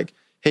relationship like,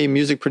 hey,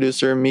 music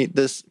producer, meet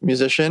this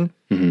musician.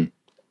 And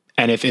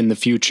if in the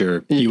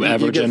future you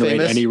ever generate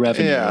any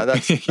revenue. Yeah,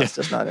 that's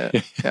just not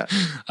it. Yeah.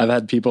 I've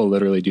had people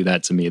literally do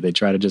that to me. They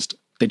try to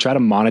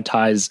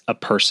monetize a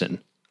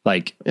person.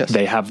 Like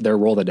they have their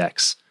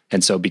Rolodex.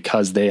 And so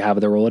because they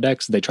have their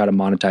Rolodex, they try to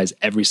monetize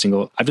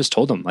I've just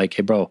told them like,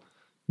 hey bro,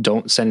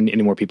 don't send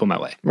any more people my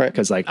way. Right.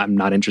 Because like, I'm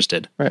not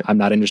interested. Right. I'm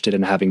not interested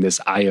in having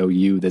this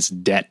IOU, this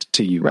debt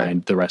to you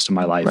and the rest of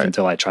my life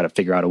until I try to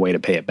figure out a way to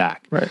pay it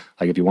back. Right.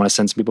 Like if you want to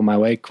send some people my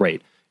way,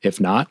 great. If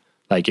not,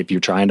 like if you're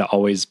trying to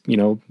always,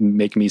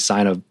 make me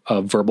sign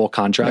a verbal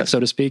contract, so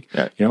to speak,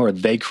 or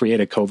they create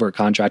a covert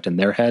contract in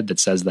their head that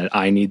says that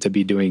I need to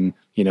be doing,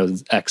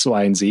 X,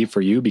 Y, and Z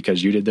for you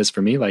because you did this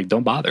for me. Like,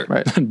 don't bother.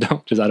 Right. I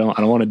don't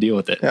want to deal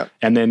with it. Yeah.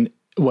 And then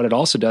what it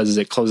also does is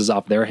it closes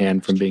off their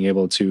hand from being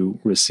able to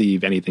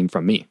receive anything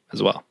from me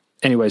as well.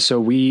 Anyway, so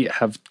we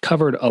have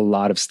covered a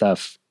lot of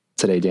stuff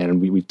today, Dan,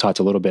 and we've talked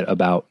a little bit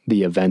about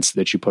the events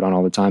that you put on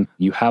all the time.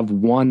 You have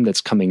one that's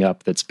coming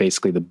up that's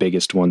basically the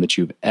biggest one that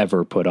you've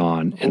ever put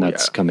on, and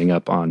that's coming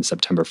up on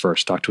September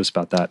 1st. Talk to us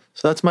about that.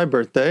 So that's my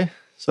birthday.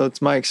 So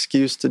it's my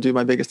excuse to do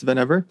my biggest event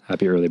ever.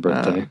 Happy early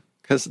birthday.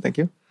 Thank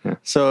you. Yeah.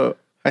 So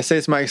I say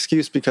it's my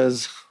excuse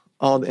because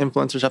all the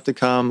influencers have to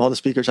come, all the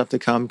speakers have to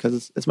come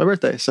because it's my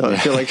birthday. So I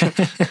feel like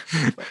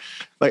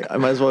I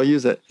might as well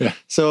use it. Yeah.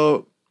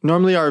 So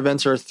normally our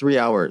events are 3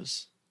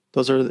 hours.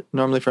 Those are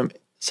normally from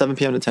 7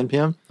 p.m. to 10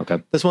 p.m.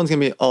 Okay. This one's going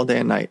to be all day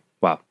and night.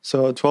 Wow.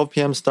 So 12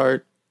 p.m.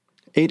 start,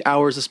 8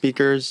 hours of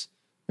speakers.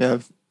 We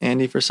have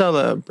Andy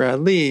Frisella,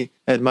 Brad Lee,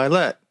 Ed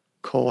Milet,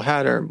 Cole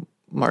Hatter,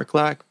 Mark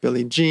Lack,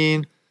 Billie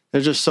Jean.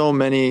 There's just so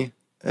many.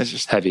 It's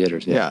just heavy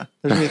hitters. Yeah.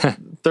 There's going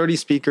to be 30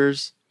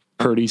 speakers.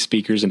 30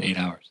 speakers in 8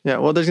 hours. Yeah.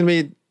 Well, there's going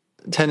to be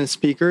 10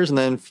 speakers and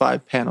then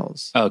 5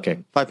 panels. Oh, okay.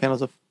 5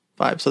 panels of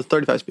 5. So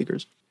 35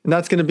 speakers. And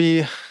that's going to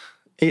be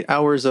 8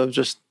 hours of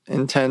just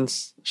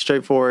intense,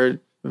 straightforward,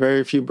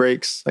 very few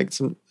breaks.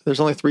 There's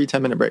only 3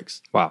 10-minute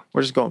breaks. Wow.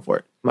 We're just going for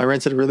it. I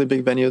rented a really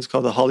big venue. It's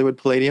called the Hollywood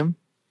Palladium.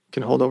 It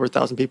can hold over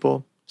 1,000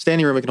 people.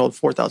 Standing room, it can hold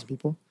 4,000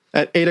 people.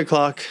 At 8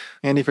 o'clock,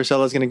 Andy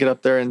Frisella is going to get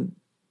up there and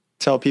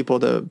tell people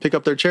to pick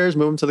up their chairs,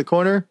 move them to the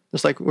corner,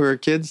 just like we were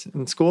kids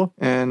in school.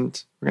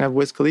 And we're going to have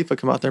Wiz Khalifa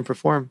come out there and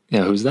perform.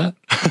 Yeah, who's that?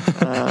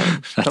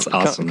 That's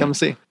awesome. Come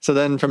see. So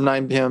then from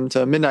 9 p.m.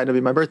 to midnight, it'll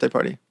be my birthday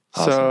party.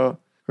 Awesome. So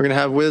we're going to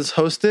have Wiz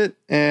host it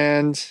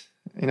and,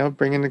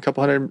 bring in a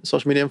couple hundred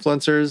social media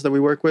influencers that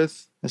we work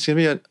with. It's going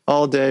to be an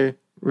all-day,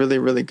 really,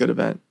 really good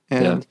event.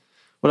 And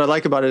what I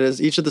like about it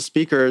is each of the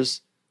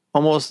speakers,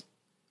 almost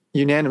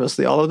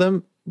unanimously, all of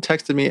them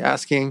texted me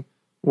asking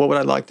what would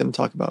I like them to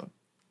talk about,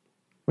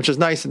 which is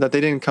nice that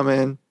they didn't come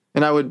in,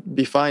 and I would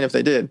be fine if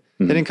they did.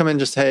 Mm-hmm. They didn't come in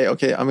just, hey,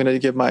 okay, I'm going to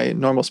give my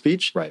normal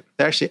speech. Right.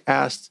 They actually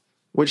asked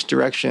which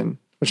direction,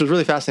 which was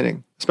really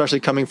fascinating, especially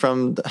coming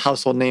from the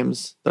household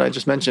names that I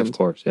just mentioned. Of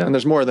course, yeah. And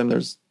there's more of them.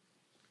 There's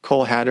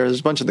Cole Hatter.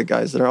 There's a bunch of the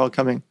guys that are all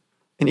coming.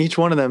 And each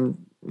one of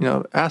them,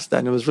 asked that.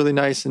 And it was really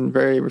nice and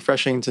very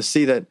refreshing to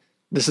see that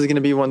this is going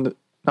to be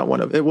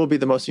it will be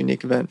the most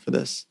unique event for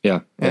this.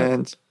 Yeah.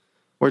 And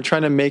we're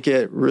trying to make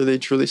it really,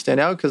 truly stand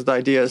out because the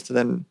idea is to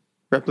then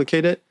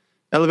replicate it.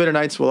 Elevator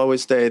nights will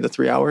always stay the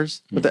 3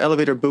 hours, but the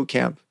elevator boot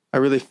camp, I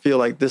really feel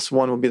like this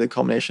one will be the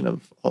culmination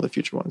of all the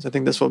future ones. I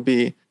think this will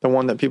be the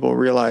one that people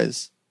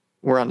realize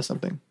we're onto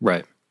something.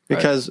 Right.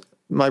 Because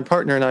my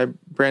partner and I,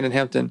 Brandon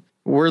Hampton,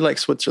 we're like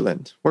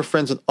Switzerland. We're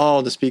friends with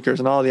all the speakers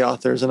and all the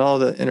authors and all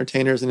the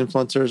entertainers and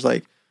influencers.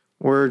 Like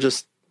we're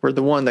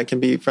the one that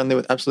can be friendly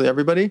with absolutely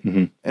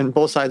everybody and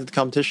both sides of the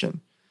competition.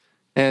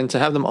 And to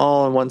have them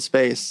all in one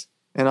space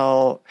and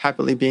all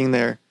happily being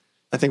there,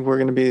 I think we're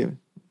going to be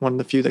one of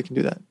the few that can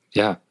do that.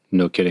 Yeah,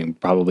 no kidding.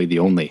 Probably the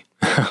only,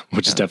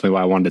 which is definitely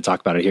why I wanted to talk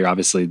about it here.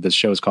 Obviously, this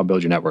show is called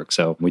Build Your Network.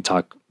 So we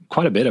talk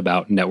quite a bit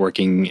about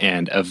networking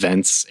and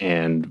events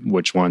and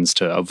which ones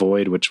to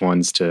avoid, which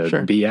ones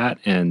to be at.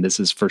 And this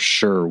is for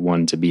sure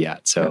one to be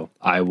at. So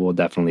I will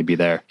definitely be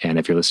there. And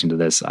if you're listening to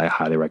this, I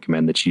highly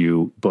recommend that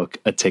you book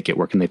a ticket.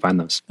 Where can they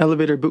find those?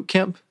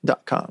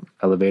 Elevatorbootcamp.com.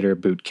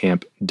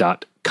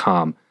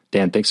 Elevatorbootcamp.com.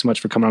 Dan, thanks so much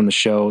for coming on the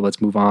show.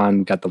 Let's move on.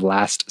 We've got the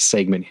last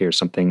segment here,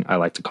 something I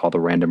like to call the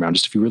random round.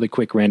 Just a few really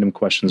quick random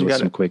questions with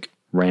some quick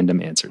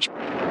random answers.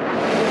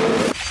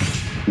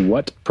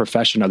 What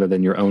profession other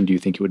than your own do you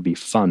think it would be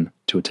fun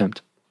to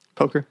attempt?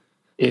 Poker.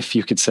 If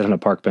you could sit on a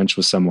park bench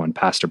with someone,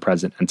 past or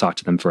present, and talk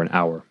to them for an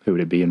hour, who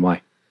would it be and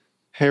why?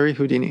 Harry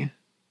Houdini.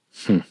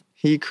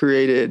 He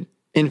created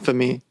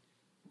infamy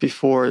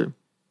before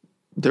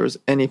there was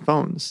any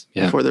phones,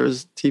 before there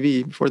was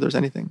TV, before there was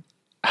anything.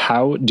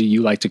 How do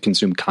you like to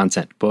consume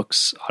content?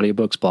 Books,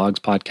 audiobooks, blogs,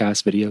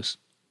 podcasts, videos?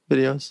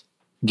 Videos.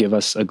 Give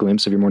us a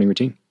glimpse of your morning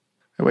routine.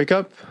 I wake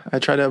up, I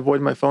try to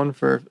avoid my phone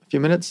for a few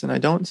minutes, and I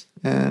don't.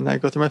 And I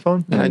go through my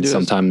phone. And I do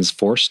sometimes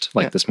forced,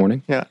 like this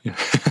morning. Yeah.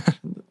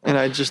 And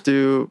I just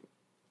do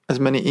as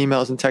many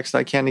emails and texts as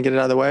I can to get it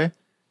out of the way.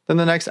 Then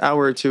the next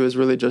hour or two is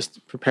really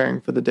just preparing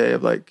for the day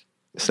of like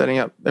setting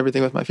up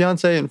everything with my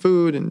fiance and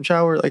food and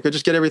shower. Like I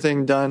just get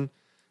everything done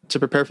to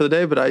prepare for the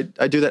day. But I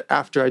do that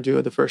after I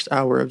do the first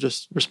hour of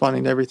just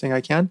responding to everything I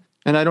can.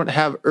 And I don't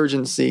have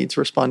urgency to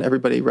respond to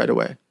everybody right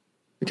away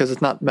because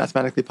it's not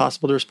mathematically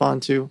possible to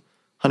respond to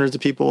hundreds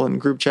of people in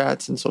group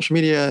chats and social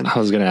media. And I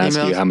was going to ask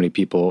emails. you how many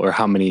people or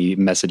how many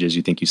messages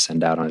you think you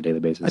send out on a daily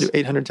basis. I do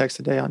 800 texts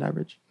a day on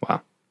average.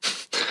 Wow.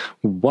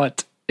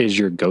 What is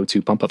your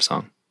go-to pump-up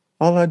song?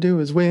 All I do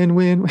is win,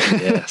 win.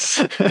 Yes,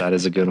 that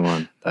is a good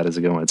one. That is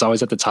a good one. It's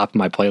always at the top of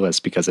my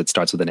playlist because it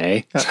starts with an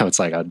A. Yeah. So it's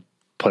like I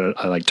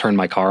turn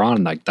my car on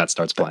and like that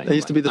starts playing. That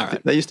used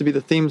to be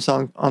the theme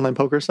song online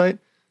poker site.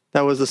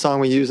 That was the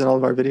song we use in all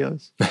of our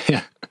videos.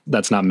 Yeah,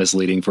 that's not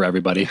misleading for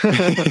everybody.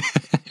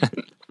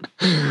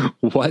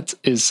 What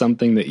is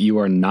something that you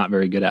are not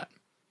very good at?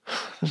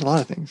 There's a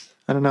lot of things.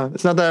 I don't know.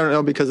 It's not that I don't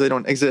know because they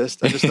don't exist.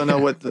 I just don't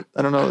know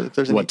I don't know if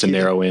there's any what to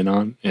narrow in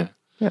on. Yeah.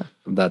 Yeah.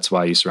 That's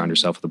why you surround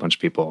yourself with a bunch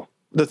of people.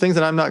 The things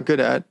that I'm not good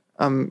at,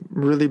 I'm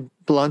really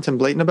blunt and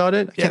blatant about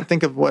it. I can't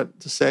think of what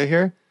to say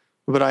here,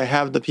 but I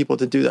have the people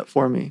to do that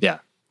for me. Yeah.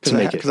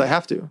 Because I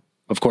have to.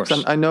 Of course.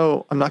 I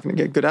know I'm not going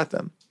to get good at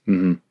them.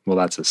 Mm-hmm. Well,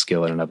 that's a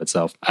skill in and of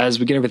itself. As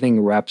we get everything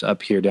wrapped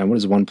up here, Dan, what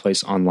is one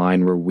place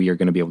online where we are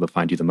going to be able to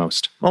find you the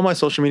most? All my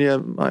social media,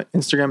 my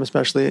Instagram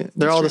especially,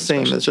 they're all the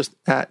same. It's just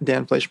at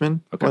Dan Fleyshman,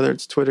 whether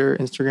it's Twitter,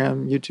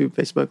 Instagram, YouTube,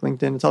 Facebook,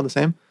 LinkedIn, it's all the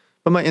same.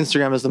 But my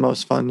Instagram is the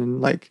most fun,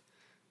 and like,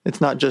 it's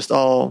not just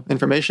all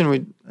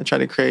information. I try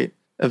to create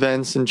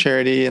events and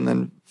charity and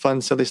then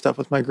fun, silly stuff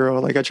with my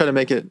girl. Like, I try to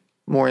make it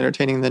more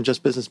entertaining than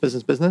just business.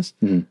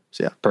 Mm-hmm.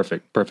 So yeah.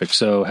 Perfect.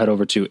 So head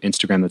over to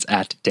Instagram. That's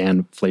at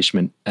Dan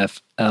Fleyshman,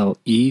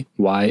 FLEYSHMAN,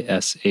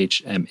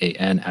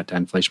 at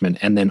Dan Fleyshman.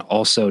 And then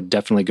also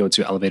definitely go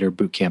to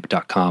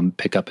elevatorbootcamp.com,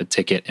 pick up a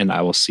ticket, and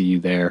I will see you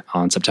there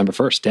on September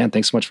 1st. Dan,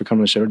 thanks so much for coming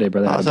to the show today,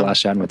 brother. Awesome. I had a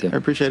blast chatting with you. I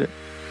appreciate it.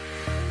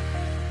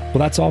 Well,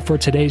 that's all for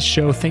today's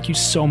show. Thank you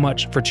so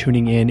much for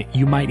tuning in.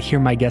 You might hear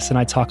my guests and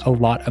I talk a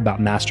lot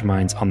about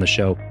masterminds on the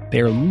show. They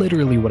are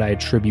literally what I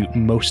attribute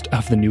most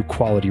of the new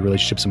quality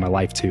relationships in my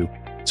life to.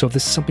 So if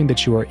this is something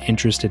that you are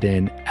interested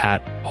in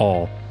at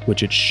all,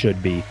 which it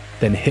should be,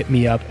 then hit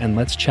me up and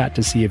let's chat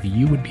to see if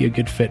you would be a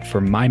good fit for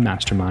my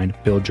mastermind,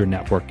 Build Your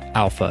Network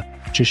Alpha.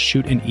 Just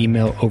shoot an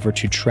email over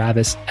to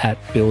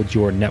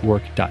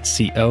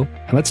travis@buildyournetwork.co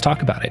and let's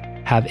talk about it.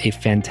 Have a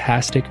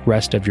fantastic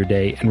rest of your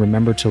day, and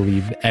remember to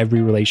leave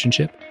every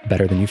relationship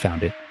better than you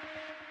found it.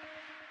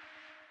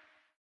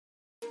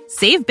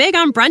 Save big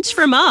on brunch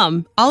for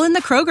mom, all in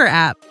the Kroger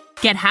app.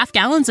 Get half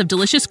gallons of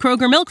delicious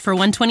Kroger milk for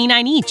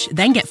 $1.29 each.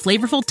 Then get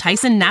flavorful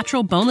Tyson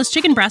natural boneless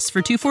chicken breasts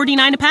for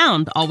 $2.49 a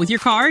pound, all with your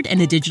card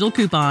and a digital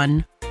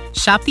coupon.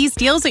 Shop these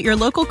deals at your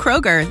local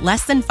Kroger,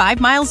 less than 5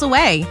 miles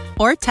away.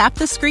 Or tap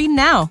the screen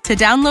now to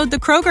download the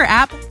Kroger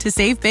app to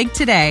save big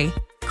today.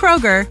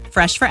 Kroger,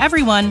 fresh for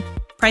everyone.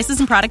 Prices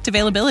and product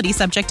availability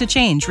subject to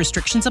change.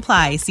 Restrictions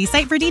apply. See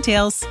site for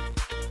details.